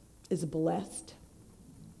room is blessed,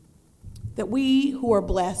 that we who are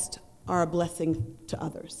blessed are a blessing to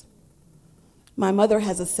others. My mother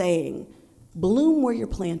has a saying, bloom where you're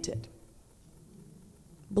planted.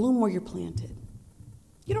 Bloom where you're planted.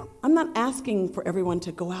 I'm not asking for everyone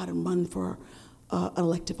to go out and run for an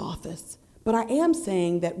elective office. But I am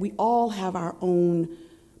saying that we all have our own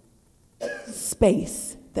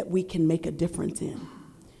space that we can make a difference in,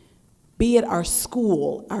 be it our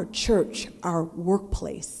school, our church, our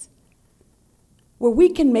workplace, where we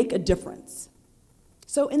can make a difference.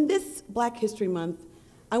 So in this Black History Month,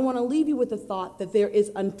 I want to leave you with the thought that there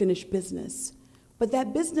is unfinished business, but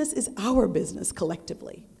that business is our business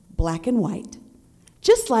collectively, black and white,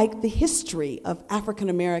 just like the history of African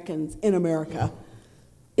Americans in America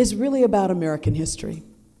is really about American history.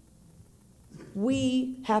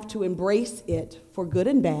 We have to embrace it for good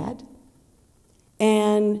and bad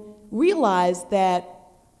and realize that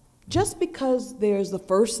just because there's the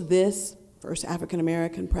first African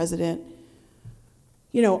American president,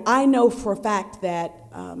 I know for a fact that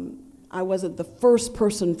I wasn't the first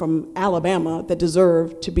person from Alabama that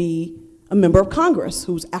deserved to be a member of Congress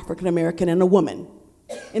who's African American and a woman.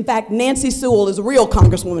 In fact, Nancy Sewell is a real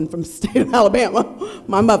congresswoman from the state of Alabama,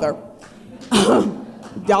 my mother.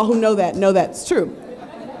 Y'all who know that's true.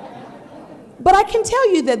 But I can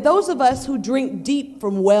tell you that those of us who drink deep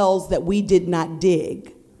from wells that we did not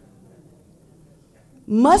dig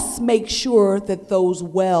must make sure that those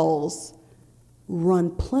wells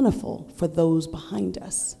run plentiful for those behind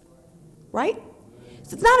us, right?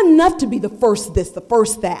 So it's not enough to be the first this, the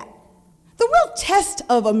first that. The real test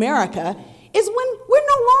of America is when we're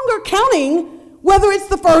no longer counting whether it's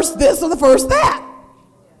the first this or the first that.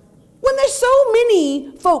 When there's so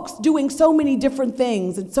many folks doing so many different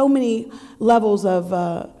things and so many levels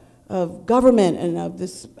of government and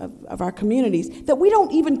of our communities that we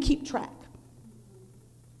don't even keep track.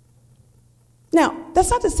 Now, that's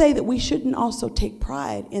not to say that we shouldn't also take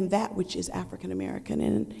pride in that which is African American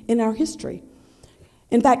and in our history.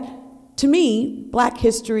 In fact, to me, Black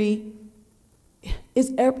history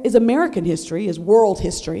is American history, is world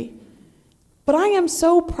history, but I am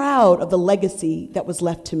so proud of the legacy that was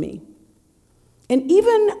left to me. And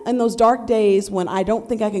even in those dark days when I don't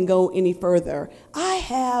think I can go any further, I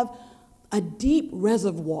have a deep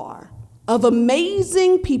reservoir of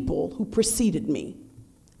amazing people who preceded me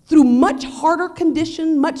through much harder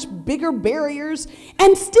conditions, much bigger barriers,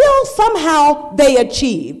 and still somehow they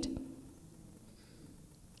achieved.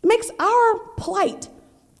 It makes our plight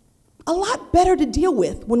a lot better to deal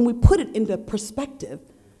with when we put it into perspective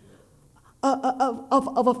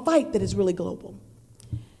of a fight that is really global.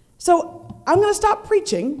 So I'm going to stop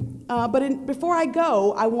preaching, but before I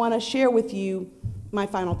go, I want to share with you my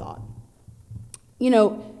final thought. You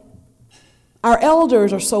know, our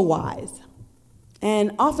elders are so wise,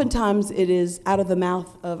 and oftentimes it is out of the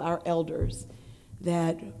mouth of our elders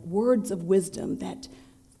that words of wisdom, that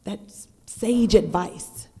sage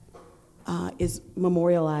advice is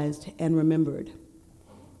memorialized and remembered.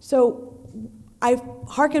 So I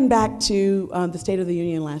hearken back to the State of the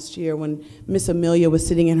Union last year when Miss Amelia was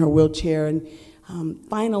sitting in her wheelchair, and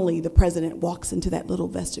finally the president walks into that little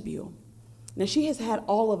vestibule. Now, she has had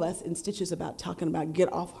all of us in stitches about talking about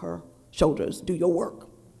get off her shoulders, do your work.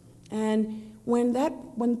 And when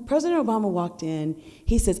President Obama walked in,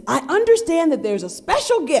 he says, I understand that there's a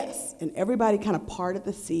special guest, and everybody kind of parted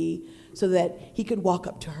the sea so that he could walk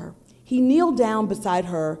up to her. He kneeled down beside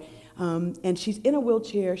her, and she's in a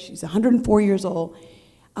wheelchair. She's 104 years old,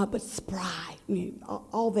 but spry,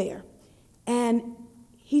 all there. And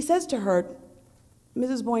he says to her,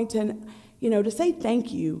 Mrs. Boynton, to say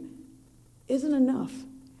thank you isn't enough.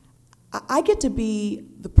 I get to be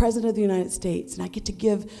the President of the United States, and I get to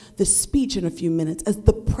give the speech in a few minutes as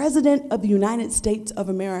the President of the United States of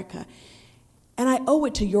America. And I owe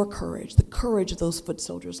it to your courage, the courage of those foot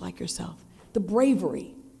soldiers like yourself, the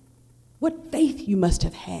bravery. What faith you must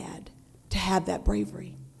have had to have that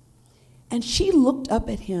bravery. And she looked up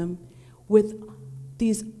at him with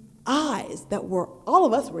these eyes that were, all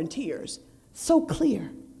of us were in tears, so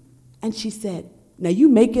clear. And she said, now you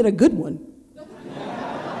make it a good one.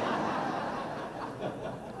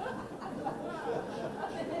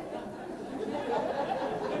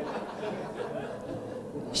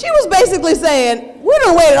 She was basically saying, we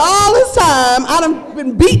done waited all this time, I done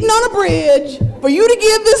been beaten on a bridge for you to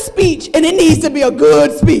give this speech, and it needs to be a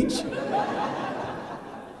good speech.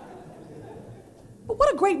 But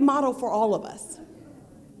what a great motto for all of us.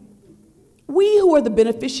 We who are the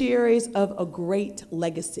beneficiaries of a great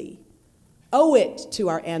legacy owe it to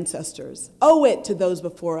our ancestors, owe it to those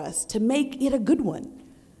before us to make it a good one.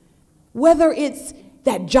 Whether it's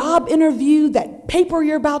that job interview, that paper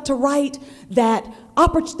you're about to write, that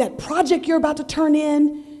project you're about to turn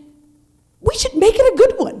in, we should make it a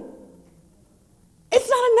good one. It's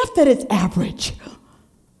not enough that it's average.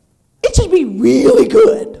 It should be really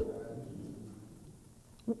good.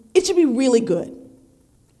 It should be really good.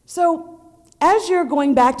 So as you're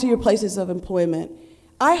going back to your places of employment,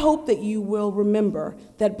 I hope that you will remember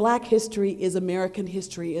that Black history is American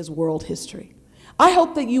history, is world history. I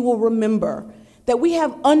hope that you will remember that we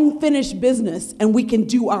have unfinished business and we can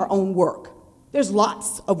do our own work. There's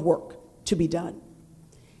lots of work to be done.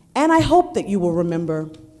 And I hope that you will remember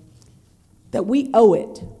that we owe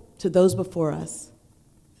it to those before us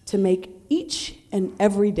to make each and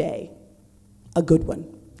every day a good one.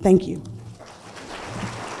 Thank you.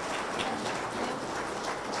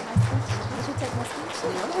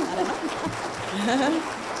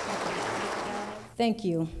 Thank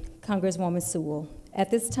you, Congresswoman Sewell. At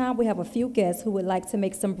this time, we have a few guests who would like to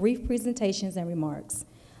make some brief presentations and remarks.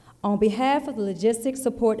 On behalf of the Logistics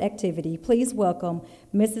Support Activity, please welcome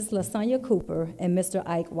Mrs. LaSonia Cooper and Mr.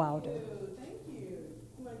 Ike Wilder. Thank you.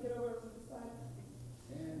 You want to get over to the side?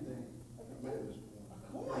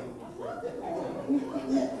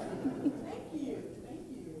 Thank you. Thank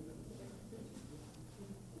you.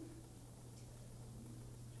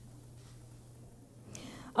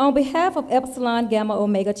 On behalf of Epsilon Gamma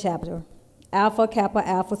Omega Chapter, Alpha Kappa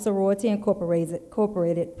Alpha Sorority Incorporated,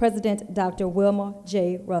 President Dr. Wilma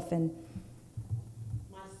J. Ruffin.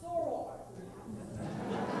 My soror.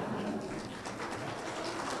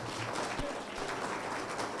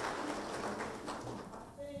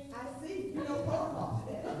 I see. You know protocol.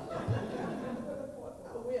 I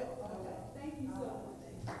will. Okay. Thank you so much.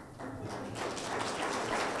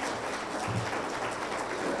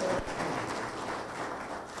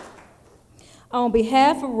 On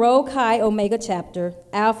behalf of Rho Chi Omega Chapter,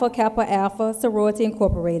 Alpha Kappa Alpha Sorority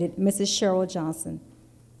Incorporated, Mrs. Cheryl Johnson.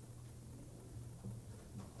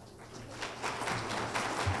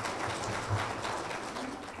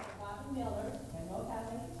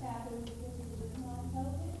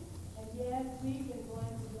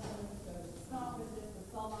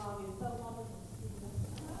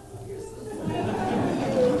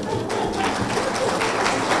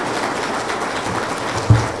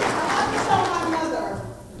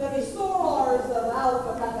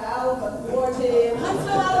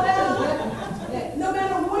 No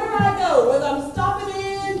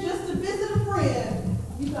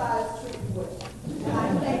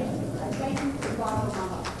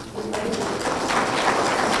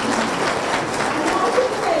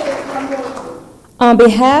On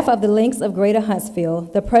behalf of the Links of Greater Huntsville,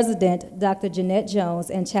 the President, Dr. Jeanette Jones,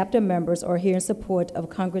 and chapter members are here in support of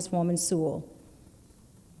Congresswoman Sewell.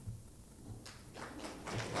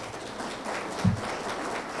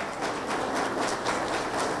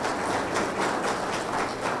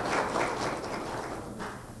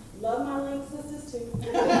 Love my Link sisters too.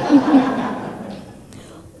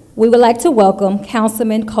 We would like to welcome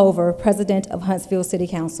Councilman Cover, President of Huntsville City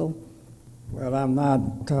Council. Well, I'm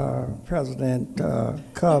not President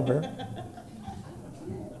Cover.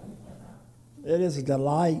 It is a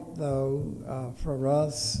delight, though, for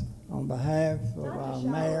us on behalf of our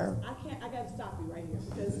mayor. I got to stop you right here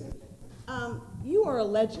because you are a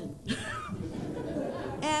legend.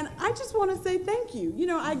 And I just want to say thank you. You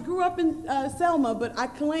know, I grew up in Selma, but I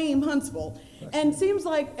claim Huntsville. And it seems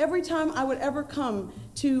like every time I would ever come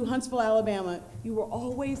to Huntsville, Alabama, you were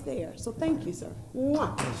always there. So thank you, sir.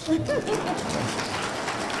 Mwah.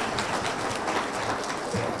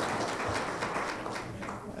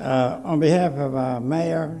 On behalf of our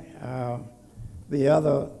mayor, the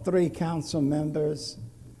other 3 council members,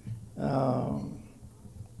 the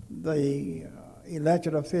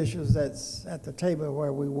elected officials that's at the table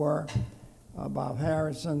where we were, Bob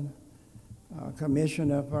Harrison,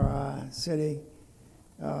 commissioner for our city,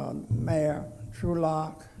 Mayor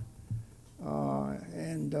Trulock,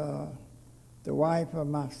 and the wife of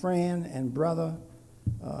my friend and brother,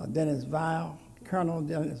 Dennis Vile, Colonel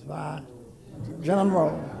Dennis Vile,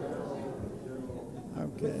 General.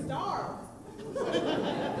 Okay.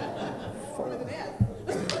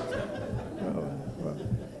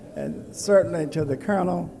 And certainly to the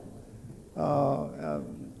Colonel,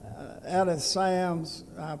 Alice Sams,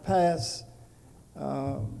 our past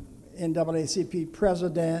NAACP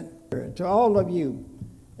president. To all of you,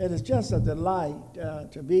 it is just a delight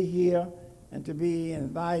to be here and to be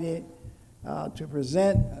invited to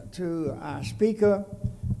present to our speaker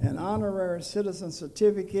an honorary citizen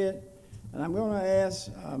certificate. And I'm going to ask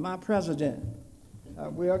my president,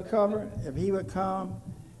 Will Cover, if he would come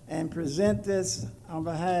and present this on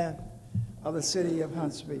behalf of the city of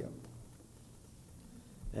Huntsville.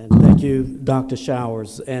 And thank you, Dr.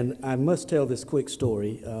 Showers. And I must tell this quick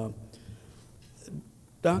story.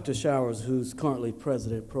 Dr. Showers, who's currently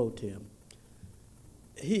President Pro Tem,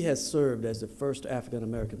 he has served as the first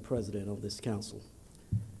African-American president of this council.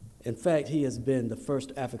 In fact, he has been the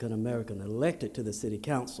first African-American elected to the city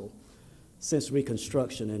council since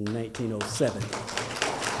Reconstruction in 1907.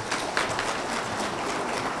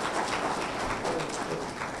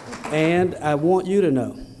 And I want you to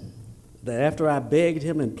know that after I begged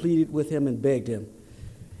him and pleaded with him and begged him,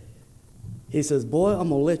 he says, boy, I'm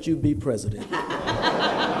gonna let you be president.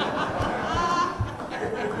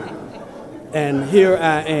 And here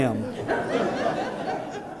I am.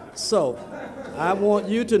 So I want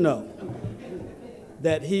you to know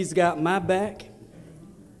that he's got my back,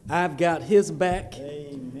 I've got his back,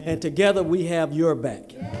 amen, and together we have your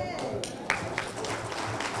back.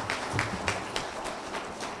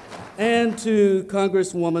 And to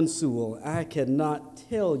Congresswoman Sewell, I cannot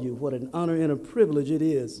tell you what an honor and a privilege it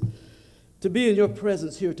is to be in your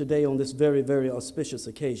presence here today on this very, very auspicious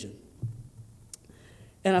occasion.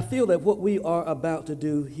 And I feel that what we are about to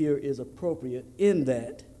do here is appropriate in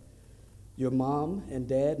that your mom and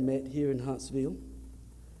dad met here in Huntsville,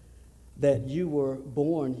 that you were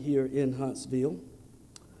born here in Huntsville.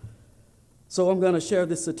 So I'm going to share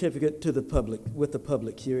this certificate to the public, with the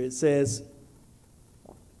public here. It says,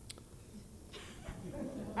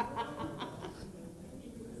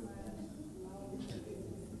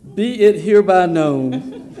 be it hereby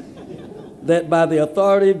known that by the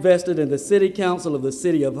authority vested in the City Council of the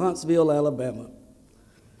City of Huntsville, Alabama,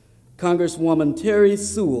 Congresswoman Terri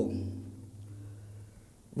Sewell,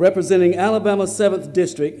 representing Alabama's 7th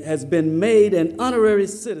District, has been made an honorary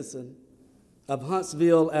citizen of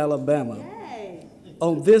Huntsville, Alabama. Yay.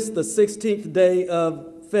 On this, the 16th day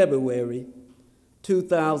of February,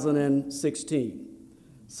 2016,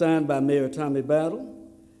 signed by Mayor Tommy Battle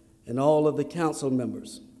and all of the council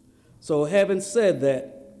members. So having said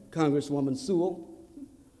that, Congresswoman Sewell,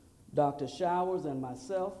 Dr. Showers, and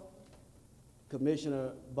myself,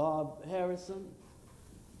 Commissioner Bob Harrison,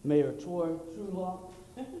 Mayor Troy Trulock,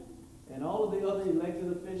 and all of the other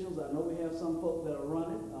elected officials, I know we have some folks that are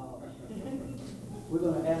running. We're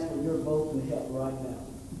going to ask for your vote and help right now.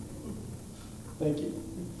 Thank you.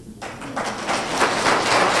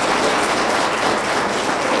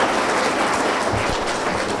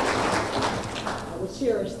 I will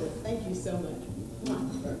cherish this. Thank you so much.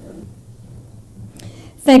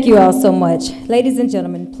 Thank you all so much. Ladies and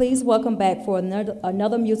gentlemen, please welcome back for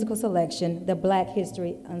another musical selection, the Black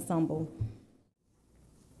History Ensemble.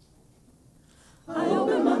 I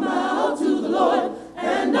open my mouth to the Lord,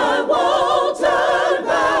 and I won't turn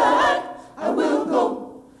back. I will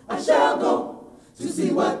go, I shall go, to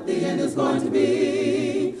see what the end is going to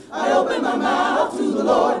be. I open my mouth to the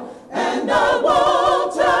Lord, and I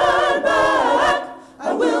won't turn back.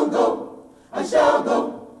 I will go, I shall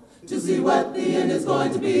go, to see what the end is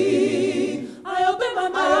going to be. I open my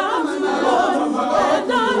mouth to the Lord,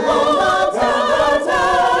 and I won't turn back.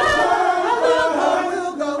 I will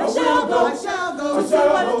go, I shall go, to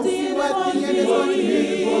see what the end is going to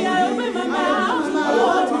be. I open my mouth to the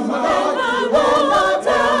Lord, and I won't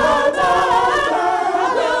turn back. I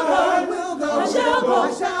will go, I shall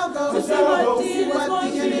go, to see what the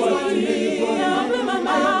end is going to be. I open my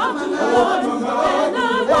mouth to the Lord, and I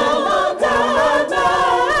won't turn back.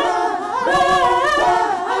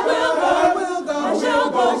 I will go, I shall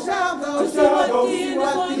go, to see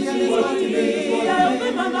what the end is going to be. I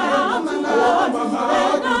open my mouth to the Lord,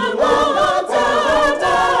 and I won't turn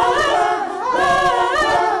back.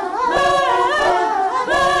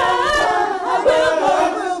 I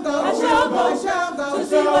will go, I shall go, to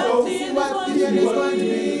see what the end is going to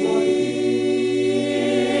be.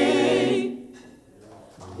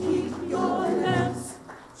 Keep your lamps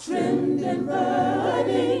trimmed and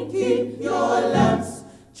burning. Keep your lamps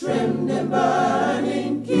trimmed and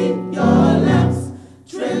burning. Keep your lamps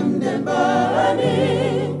trimmed and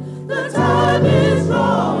burning. The time is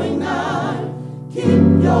drawing nigh.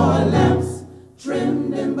 Keep your lamps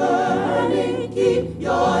trimmed and burning. Keep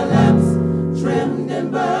your lamps trimmed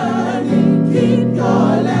and burning. Keep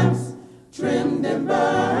your lamps trimmed and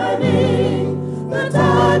burning. The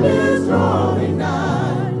time is drawing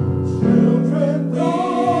nigh. Children, weary,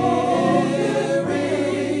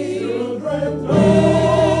 children,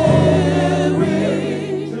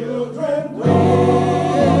 weary, children, weary,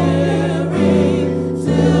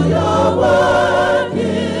 till your work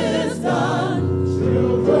is done.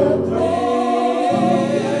 Children, weary,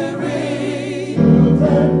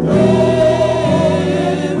 children,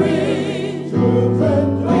 weary, children,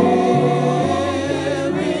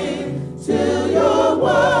 weary, till your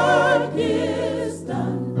work is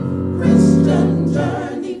done. Christian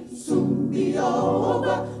journey soon be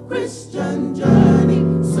over. Christian journey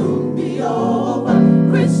soon be over.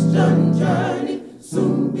 Christian journey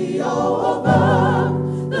soon be over.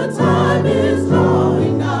 The time is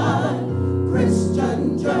drawing nigh.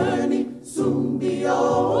 Christian journey soon be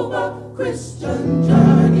over. Christian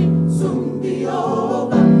journey soon be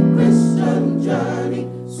over. Christian journey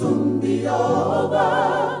soon be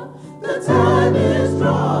over. The time is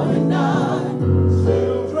drawing nigh.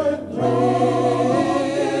 Children,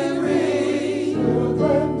 weary,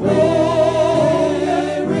 children,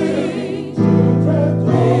 weary, children,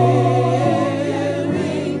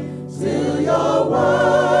 weary, till your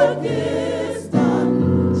work is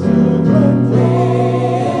done. Children,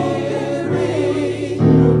 weary,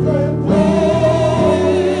 children,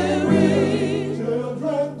 weary,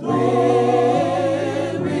 children,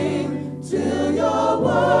 weary, till your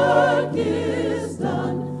work is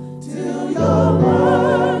done. Till your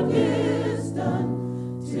work is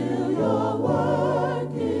done. Till your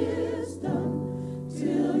work is done.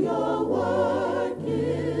 Till your work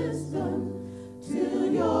is done.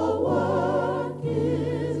 Till your work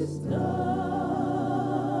is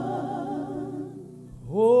done.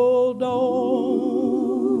 Hold on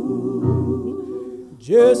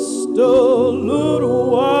just a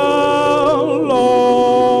little while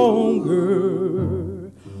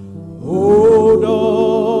longer. Hold on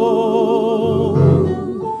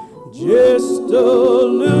just a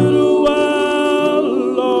little while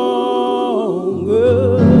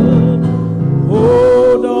longer.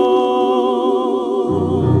 Hold on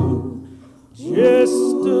just a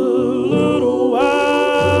little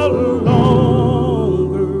while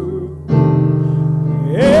longer.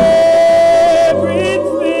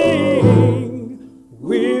 Everything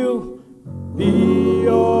will be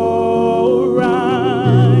all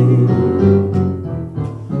right.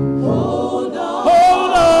 Hold on,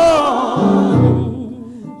 Hold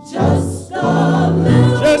on just a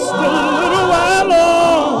little while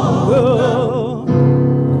longer.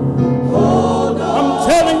 hold on, I'm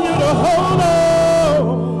telling you to hold on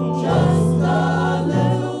just a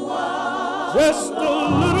little while. just a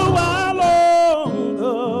little while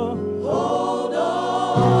longer. Hold on,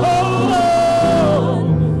 Hold on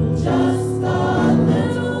just a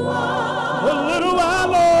little a while. little while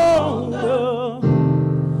longer.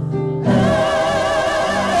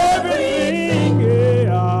 Everything,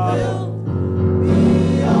 yeah.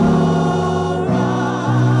 Be alright.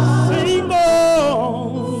 Sing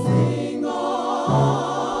on. Sing on,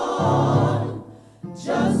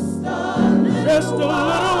 just a Just a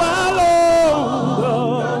little while longer.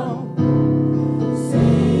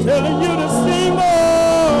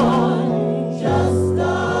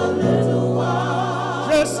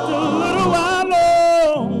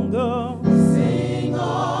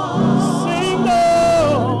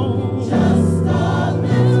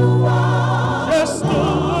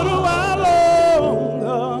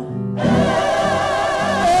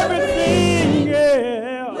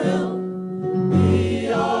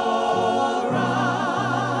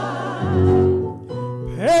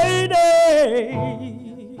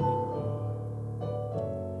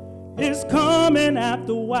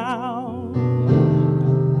 after a while,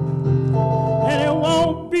 and it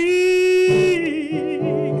won't be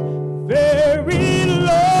very long.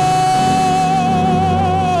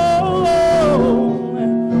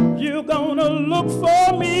 You're gonna look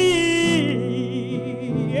for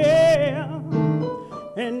me, yeah,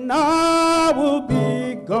 and I will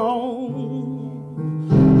be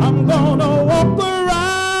gone. I'm gonna walk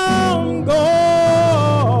around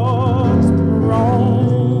God's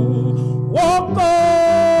throne. Walk on,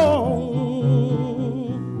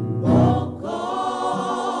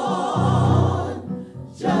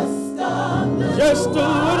 just a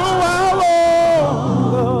little while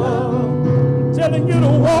longer. Telling you to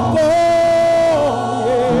walk on,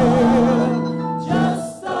 yeah.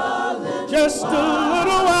 Just a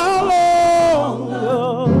little while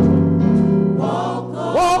longer.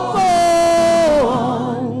 Walk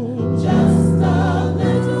on, just a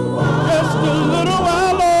little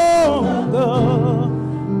while longer.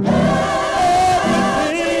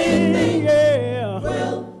 Everything, yeah,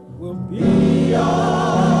 will be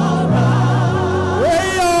alright.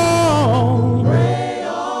 Pray on,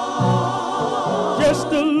 just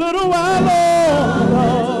a little while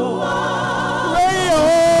longer. Pray on,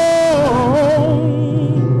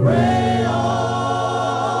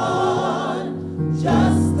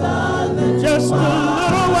 just a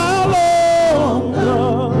little while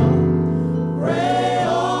longer. Pray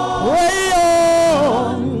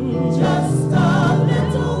on, just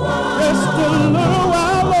a little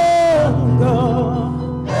while longer.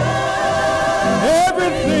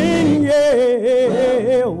 Everything,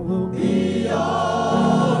 yeah, will be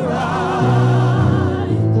alright.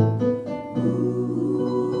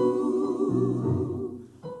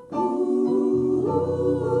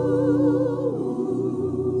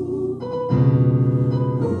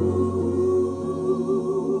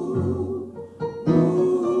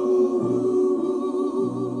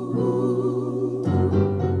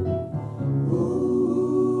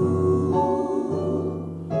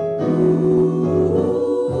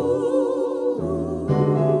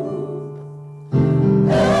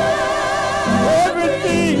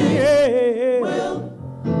 Everything, yeah, will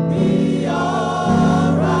be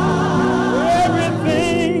alright.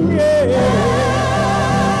 Everything, yeah,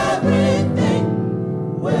 everything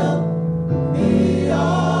will be alright.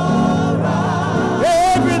 Everything, yeah, everything will be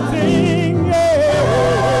alright. Everything will be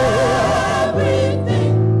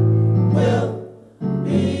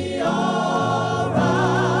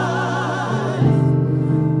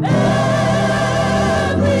alright.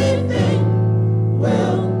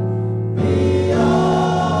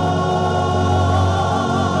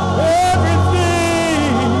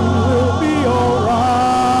 Everything will be alright.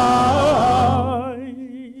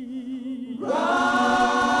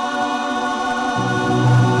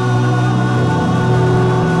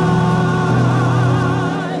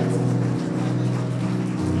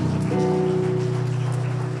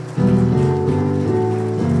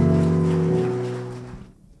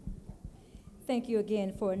 Thank you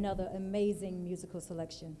again for another amazing musical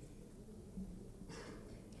selection.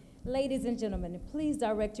 Ladies and gentlemen, please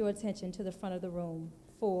direct your attention to the front of the room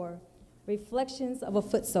for Reflections of a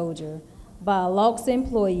Foot Soldier by a LOX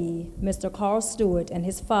employee, Mr. Carl Stewart, and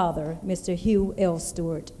his father, Mr. Hugh L.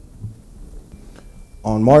 Stewart.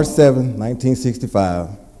 On March 7, 1965,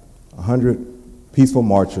 100 peaceful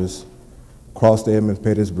marchers crossed the Edmund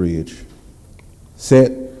Pettus Bridge,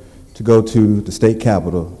 set to go to the state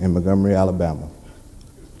capitol in Montgomery, Alabama,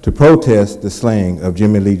 to protest the slaying of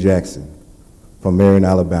Jimmy Lee Jackson from Marion,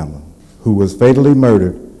 Alabama, who was fatally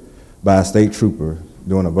murdered by a state trooper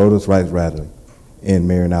during a voters' rights rally in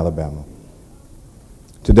Marion, Alabama.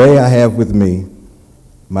 Today I have with me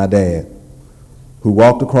my dad, who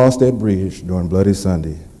walked across that bridge during Bloody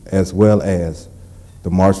Sunday, as well as the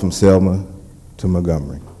march from Selma to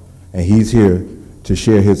Montgomery. And he's here to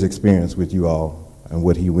share his experience with you all and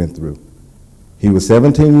what he went through. He was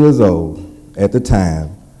 17 years old at the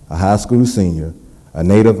time, a high school senior, a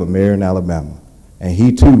native of Marion, Alabama, and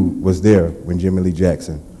he too was there when Jimmy Lee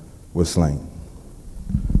Jackson was slain.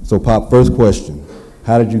 So Pop, first question,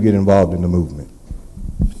 how did you get involved in the movement?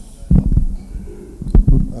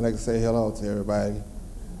 I'd like to say hello to everybody.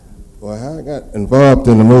 Well, how I got involved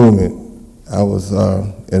in the movement, I was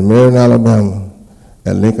in Marion, Alabama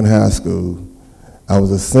at Lincoln High School. I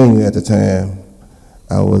was a senior at the time.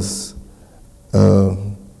 I was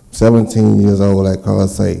 17 years old, like Carl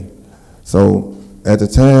say. So at the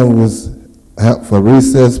time was for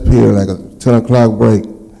recess period, like a 10 o'clock break.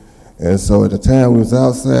 And so at the time we was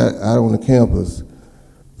outside, out on the campus,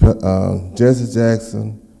 Jesse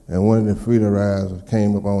Jackson and one of the freedom riders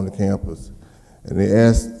came up on the campus. And they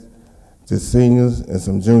asked just seniors and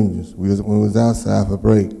some juniors. When we was outside for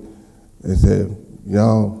break, they said,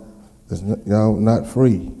 y'all not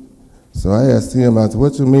free. So I asked him, I said,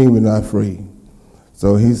 what you mean we're not free?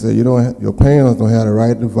 So he said, your parents don't have the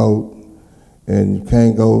right to vote, and you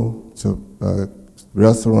can't go to a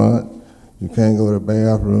restaurant, you can't go to the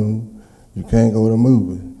bathroom, you can't go to a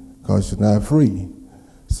movie, because you're not free.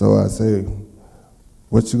 So I said,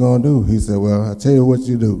 what you gonna do? He said, well, I tell you what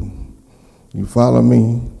you do. You follow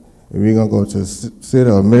me, and we're gonna go to the city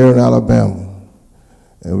of Materiel, Alabama,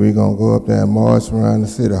 and we're gonna go up there and march around the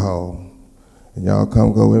city hall. And y'all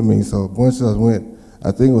come go with me. So a bunch of us went,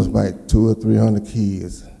 I think it was like 200 or 300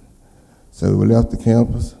 kids. So we left the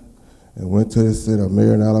campus and went to the city of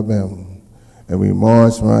Materiel, Alabama. And we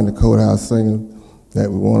marched around the courthouse singing that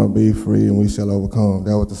we want to be free and we shall overcome.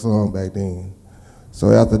 That was the song back then.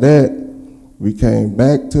 So after that, we came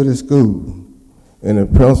back to the school, and the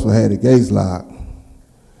principal had the gates locked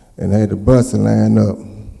and had the buses lined up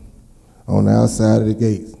on the outside of the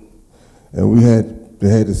gates. And they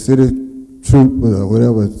had the city troopers or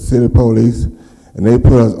whatever, city police, and they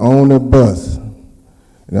put us on the bus.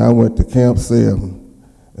 And I went to Camp Sewell,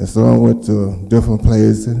 and so I went to different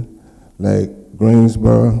places like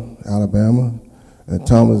Greensboro, Alabama, and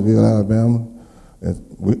Thomasville, Alabama.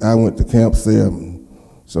 And I went to Camp Sewell.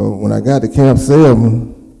 So when I got to Camp Sewell,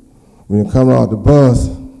 when you come out the bus,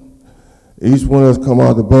 each one of us come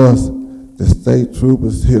out the bus, the state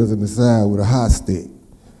troopers hit us in the side with a hot stick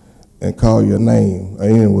and call your name,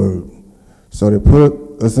 an N-word. So they put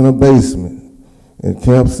us in a basement, and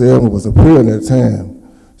Camp Sewell was a prison at the time,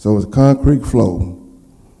 so it was a concrete floor.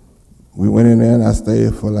 We went in there and I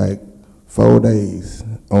stayed for like 4 days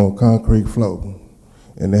on a concrete floor.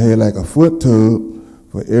 And they had like a foot tub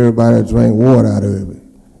for everybody to drink water out of it,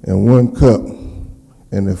 and 1 cup,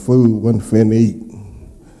 and the food wasn't finna eat.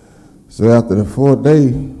 So after the 4th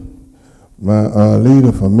day, my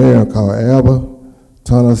leader from Materiel called Albert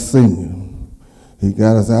Tunner Sr., he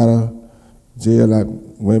got us out of jail. I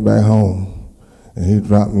went back home, and he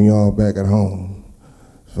dropped me all back at home.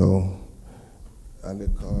 So I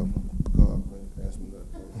let Carl ask me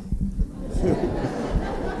that.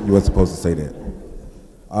 You weren't supposed to say that.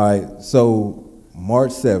 All right, so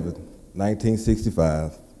March 7th,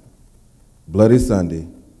 1965, Bloody Sunday.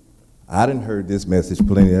 I done heard this message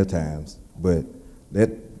plenty of times, but let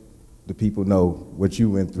the people know what you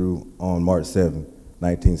went through on March 7th,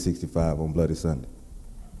 1965 on Bloody Sunday.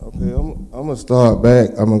 Okay, I'm gonna start back.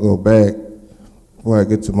 I'm gonna go back before I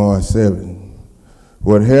get to March 7th.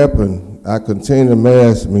 What happened, I continued the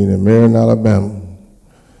mass meeting in Marion, Alabama.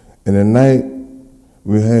 And the night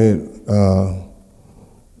we had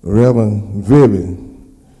Reverend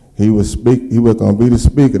Vivian. He was gonna be the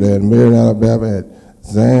speaker there in Marion, Alabama at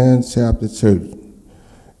Zion Chapter Church.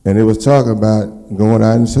 And it was talking about going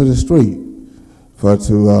out into the street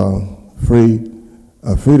to free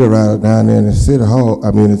a freedom rider down there in the city hall,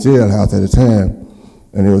 the jailhouse at the time.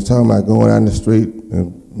 And they was talking about going out in the street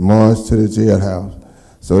and march to the jailhouse.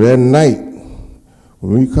 So that night,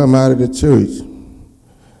 when we come out of the church,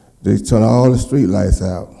 they turn all the street lights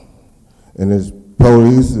out. And there's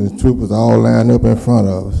police and troopers all lined up in front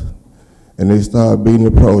of us. And they started beating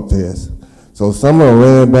the protest. So some of them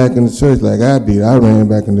ran back in the church like I did. I ran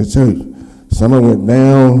back in the church. Some of them went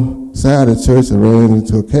down side of the church and ran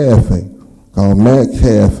into a cafe called Mac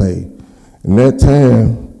Cafe. And that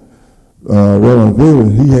time, Reverend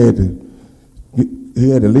Vivian, he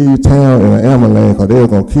had to leave town in an ambulance because they were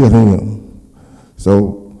going to kill him.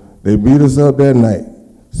 So they beat us up that night.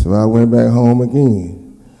 So I went back home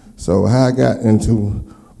again. So how I got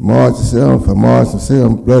into March 7th, from March to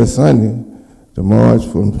 7th, Bloody Sunday, to March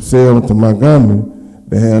from Sewell to Montgomery,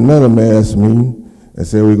 they had another mass meeting and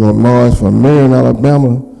said we're going to march from Marion,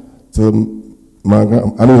 Alabama to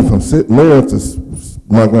Montgomery, from Marion to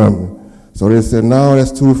Montgomery. So they said, no,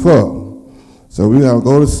 that's too far. So we got to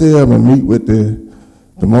go to Sewell and meet with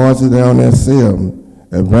the marchers down at Sewell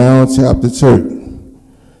at Brown Chapter Church.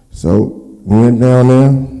 So we went down there,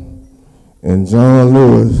 and John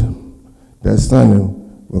Lewis, that Sunday,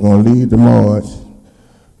 we're going to lead the march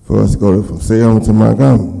for us to go from Sewell to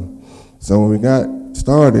Montgomery. So when we got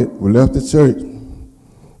started, we left the church,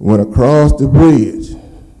 went across the bridge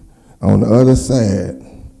on the other side.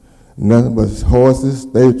 Nothing but horses,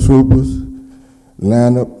 state troopers,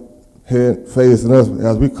 lined up, head facing us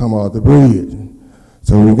as we come off the bridge.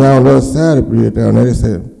 So when we got on the other side of the bridge down there,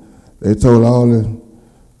 they told all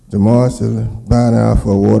the marchers to bow down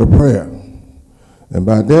for a word of prayer. And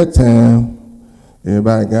by that time,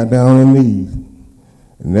 everybody got down on their knees.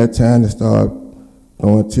 And that time they started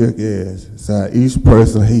throwing tear gas inside each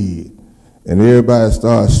person's head. And everybody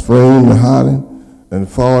started screaming and hollering, and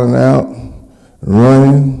falling out,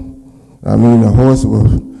 running. I mean, the horse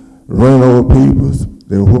was running over people.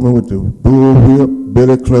 They were whooping with the bull whip,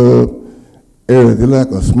 billy club, everything. Like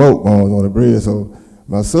a smoke bomb on the bridge. So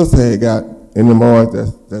my sister had got in the march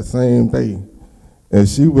that same day, and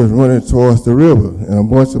she was running towards the river, and a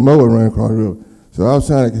bunch of more running across the river. So I was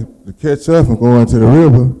trying to catch up and going to the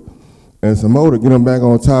river, and some more to get them back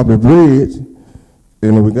on top of the bridge.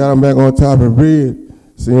 And when we got them back on top of the bridge,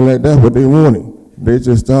 seemed like that's what they wanted. They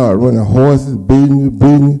just started running horses,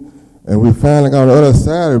 beating, and we finally got on the other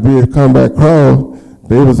side of the bridge, come back across,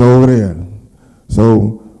 they was over there.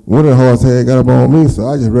 So one of the horses had got up on me, so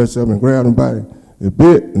I just rushed up and grabbed him by the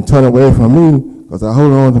bit and turned away from me, because I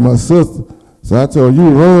hold on to my sister. So I told you,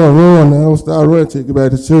 run, now don't start running till you get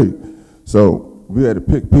back to church. So we had to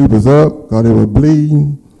pick people up, because they were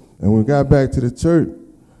bleeding, and when we got back to the church,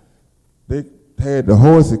 they had the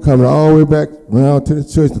horses coming all the way back around to the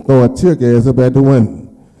church and throwing tear gas up at the window.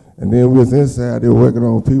 And then we was inside, they were working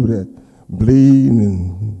on people that bleeding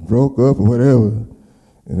and broke up or whatever.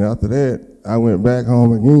 And after that, I went back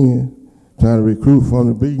home again, trying to recruit from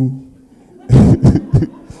the beating.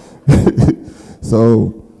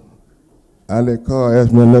 So I let Carl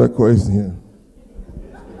ask me another question here.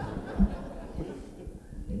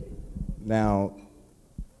 Now,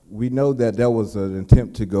 we know that there was an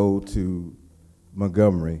attempt to go to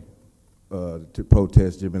Montgomery to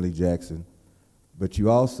protest Jimmy Lee Jackson, but you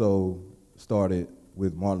also started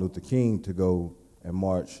with Martin Luther King to go and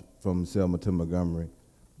march from Selma to Montgomery,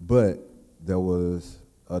 but there was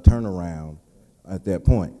a turnaround at that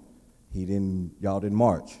point. Y'all didn't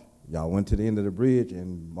march. Y'all went to the end of the bridge,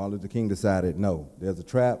 and Martin Luther King decided, no, there's a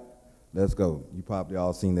trap, let's go. You probably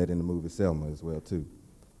all seen that in the movie Selma as well, too.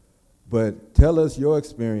 But tell us your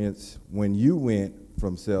experience when you went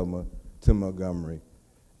from Selma to Montgomery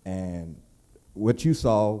and what you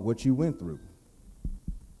saw, what you went through.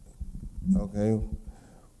 Okay.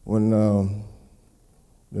 When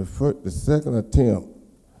the second attempt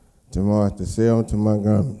to march to Selma to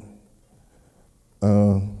Montgomery,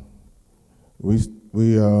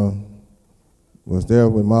 we was there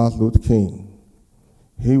with Martin Luther King.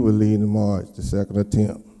 He was leading the march, the second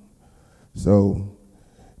attempt. So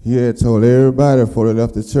he had told everybody before they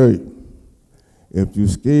left the church, if you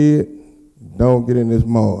scared, don't get in this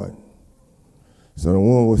march. So the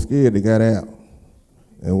one was scared, they got out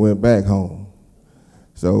and went back home.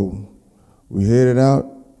 So we headed out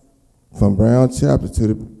from Brown Chapel to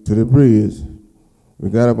the bridge. We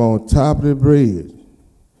got up on top of the bridge,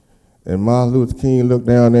 and Martin Luther King looked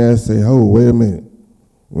down there and said, "Oh, wait a minute,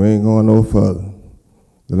 we ain't going no further.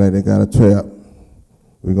 They're like they got a trap.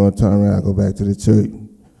 We're gonna turn around and go back to the church."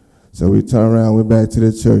 So we turned around, went back to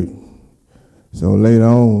the church. So later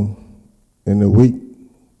on in the week,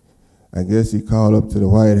 I guess he called up to the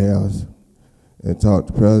White House and talked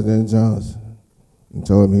to President Johnson and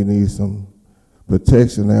told him he needs some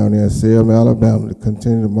protection down there in Selma, Alabama to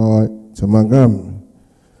continue to march to Montgomery.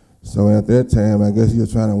 So at that time, I guess he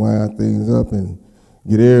was trying to wind things up and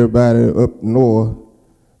get everybody up north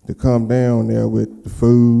to come down there with the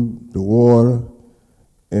food, the water,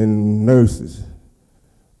 and nurses,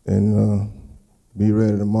 and be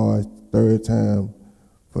ready to march third time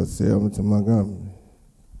for Selma to Montgomery.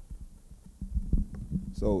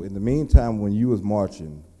 So in the meantime, when you was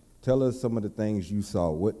marching, tell us some of the things you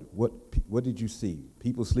saw. What did you see?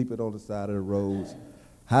 People sleeping on the side of the roads.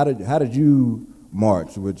 How did you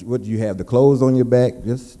march? What did you have? The clothes on your back?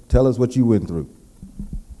 Just tell us what you went through.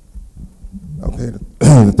 Okay,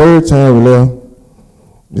 the third time we left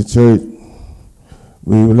the church,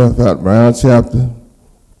 we left out Brown Chapter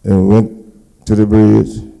and we went to the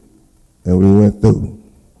bridge and we went through.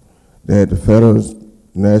 They had the Federal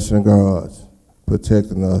National Guards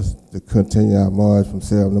protecting us to continue our march from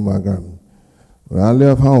Selma to Montgomery. When I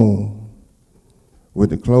left home with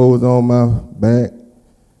the clothes on my back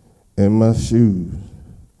and my shoes,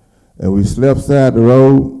 and we slept side the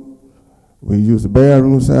road, we used the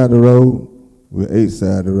bathroom side the road, we ate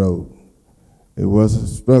side the road. It was a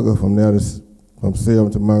struggle from there from Selma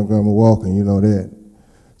to Montgomery walking, you know that.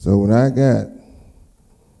 So when I got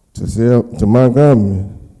to Montgomery,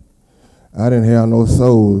 I didn't have no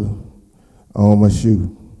soles on my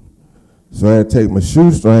shoe. So I had to take my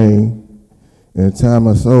shoestring and tie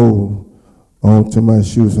my sole onto my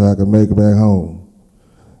shoe so I could make it back home.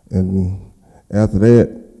 And after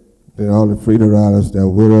that, then all the freedom riders that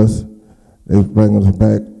were with us, they was bringing us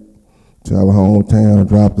back to our hometown and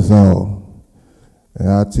dropped us off. And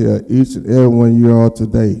I tell each and every one of you all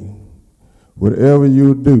today, whatever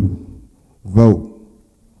you do, vote,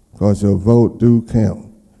 because your vote do count.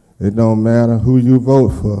 It don't matter who you vote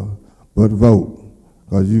for, but vote,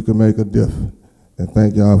 because you can make a difference. and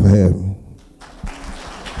thank y'all for having me.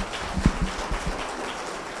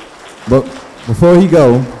 But before he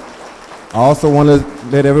go, I also want to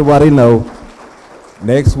let everybody know,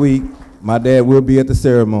 next week, my dad will be at the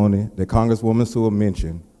ceremony that Congresswoman Sewell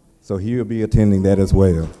mentioned, so he will be attending that as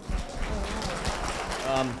well.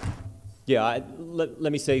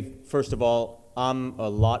 Let me say, first of all, I'm a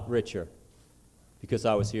lot richer because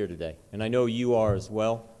I was here today, and I know you are as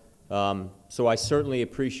well. So I certainly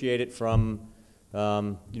appreciate it from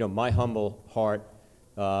my humble heart,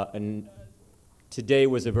 and today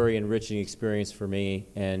was a very enriching experience for me,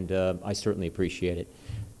 and I certainly appreciate it.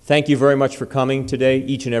 Thank you very much for coming today,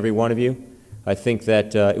 each and every one of you. I think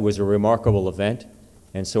that it was a remarkable event,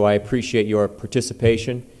 and so I appreciate your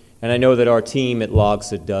participation, and I know that our team at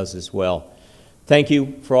LOGSA does as well. Thank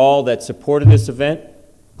you for all that supported this event.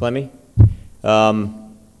 Clemmy,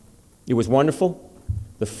 it was wonderful.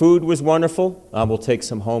 The food was wonderful. I will take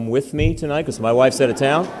some home with me tonight because my wife's out of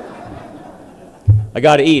town. I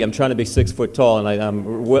got to eat. I'm trying to be 6 foot tall, and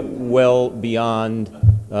I'm well beyond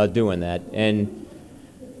doing that. And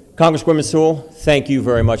Congresswoman Sewell, thank you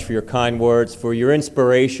very much for your kind words, for your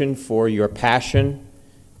inspiration, for your passion,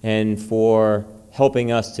 and for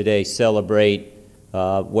helping us today celebrate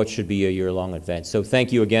what should be a year-long event. So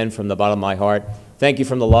thank you again from the bottom of my heart. Thank you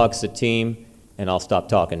from the LOGSA team, and I'll stop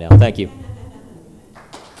talking now. Thank you.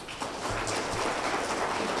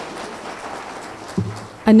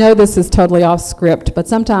 I know this is totally off script, but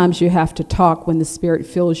sometimes you have to talk when the Spirit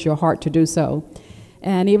fills your heart to do so.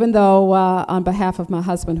 And even though on behalf of my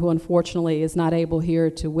husband, who unfortunately is not able here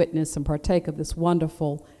to witness and partake of this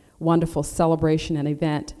wonderful, wonderful celebration and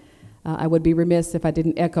event, I would be remiss if I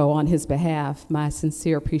didn't echo on his behalf my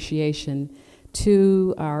sincere appreciation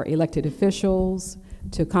to our elected officials,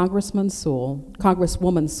 to Congresswoman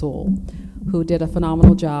Sewell, who did a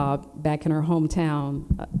phenomenal job back in her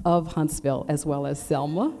hometown of Huntsville, as well as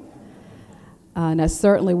Selma. And I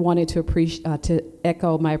certainly wanted to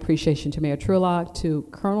echo my appreciation to Mayor Trulock, to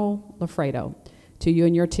Colonel Lafredo, to you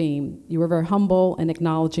and your team. You were very humble in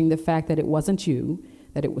acknowledging the fact that it wasn't you,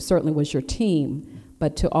 that it certainly was your team,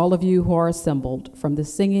 but to all of you who are assembled, from the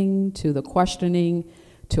singing to the questioning,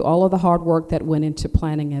 to all of the hard work that went into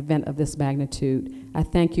planning an event of this magnitude, I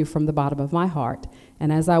thank you from the bottom of my heart. And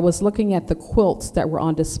as I was looking at the quilts that were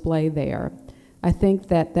on display there, I think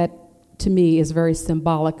that to me is very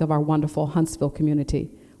symbolic of our wonderful Huntsville community.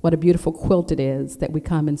 What a beautiful quilt it is that we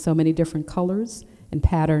come in so many different colors and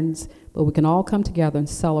patterns, but we can all come together and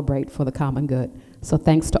celebrate for the common good. So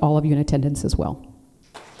thanks to all of you in attendance as well.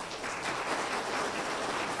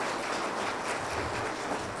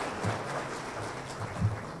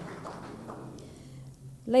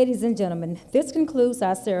 Ladies and gentlemen, this concludes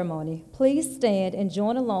our ceremony. Please stand and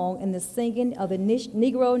join along in the singing of the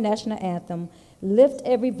Negro National Anthem, Lift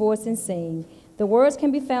Every Voice and Sing. The words can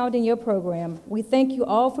be found in your program. We thank you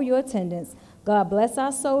all for your attendance. God bless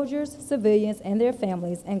our soldiers, civilians, and their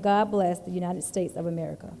families, and God bless the United States of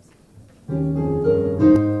America.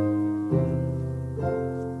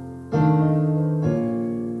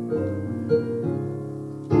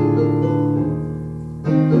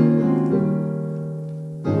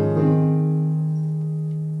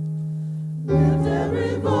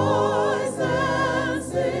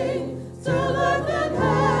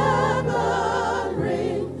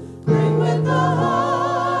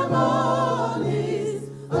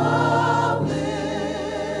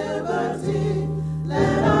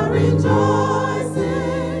 Rejoice.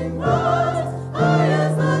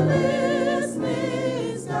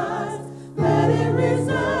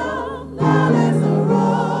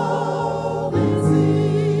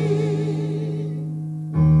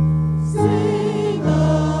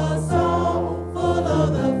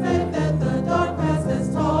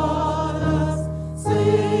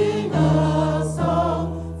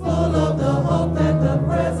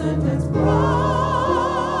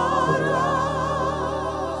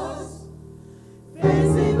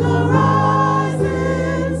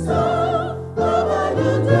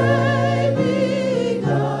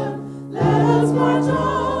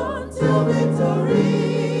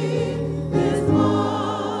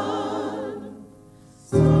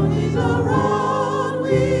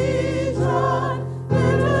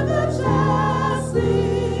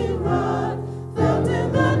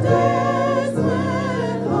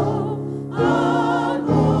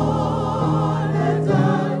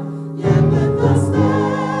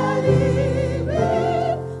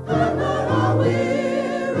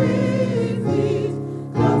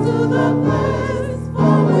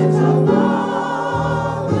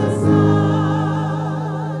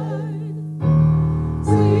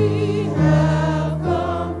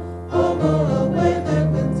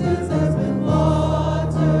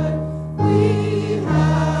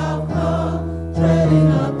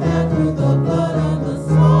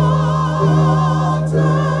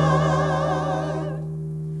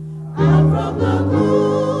 of the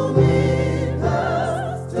gloomy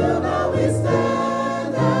past, till now we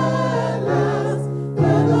stand at last,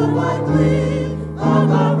 where the white gleam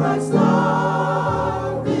of our bright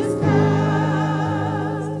star is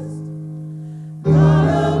cast. God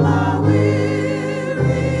of our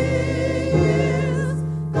weary years,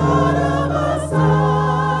 God of our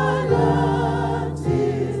silent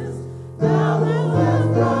tears, thou who hast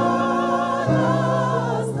brought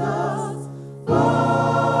us thus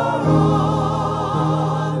far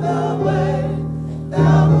on the way,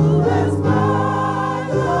 thou who hast by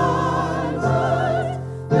thy might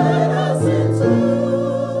led us into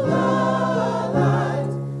the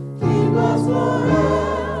light, keep us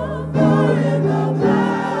forever in the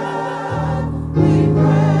path we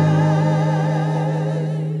pray.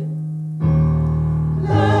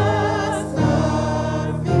 Lest our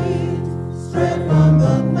feet stray from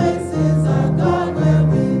the places of God where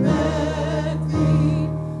we met thee,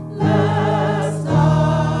 lest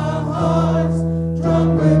our hearts, drunk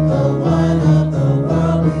with the wine of the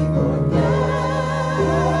world, we forget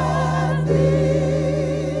thee.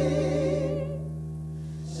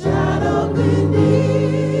 Shadowed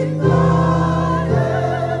beneath thy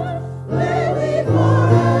hand, may we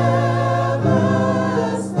forever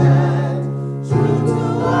stand, true to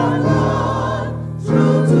our God,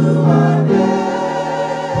 true to our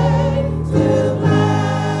native land.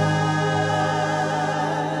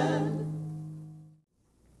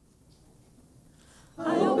 I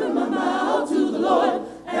open my mouth to the Lord,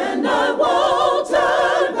 and I won't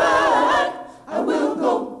turn back. I will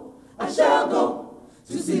go, I shall go,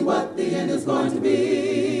 to see what the end is going to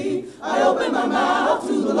be. I open my mouth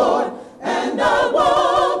to the Lord, and I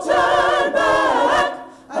won't turn back.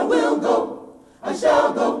 I will go, I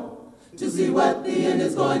shall go, to see what the end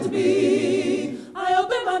is going to be. I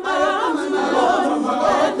open my mouth to the Lord,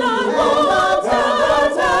 and I won't turn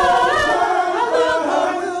back. I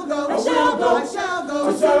will go, I shall go,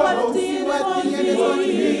 to see what the end is going to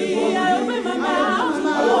be. I open my mouth to the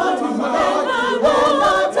Lord, and I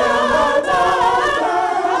won't turn back.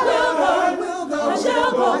 I will go, I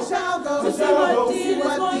shall go, to see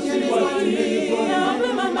what the end is going to be. I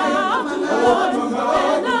open my mouth to the Lord,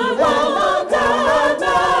 and I won't turn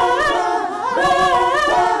back.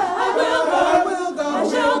 I will go, I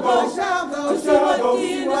shall go, to see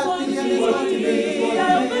what the end is going to be. I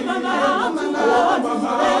open my mouth to the Lord,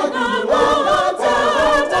 and I won't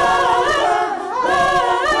turn back.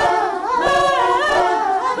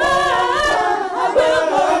 I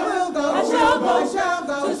will go, I shall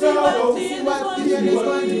go, to see what the end is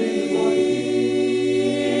going to be.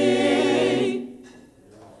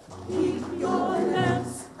 Keep your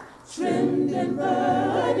lamps trimmed and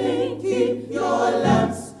burning. Keep your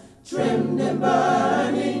lamps trimmed and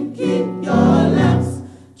burning. Keep your lamps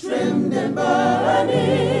trimmed and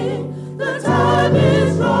burning. The time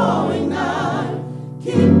is drawing nigh.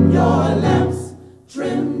 Keep your lamps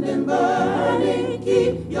trimmed and burning.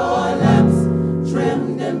 Keep your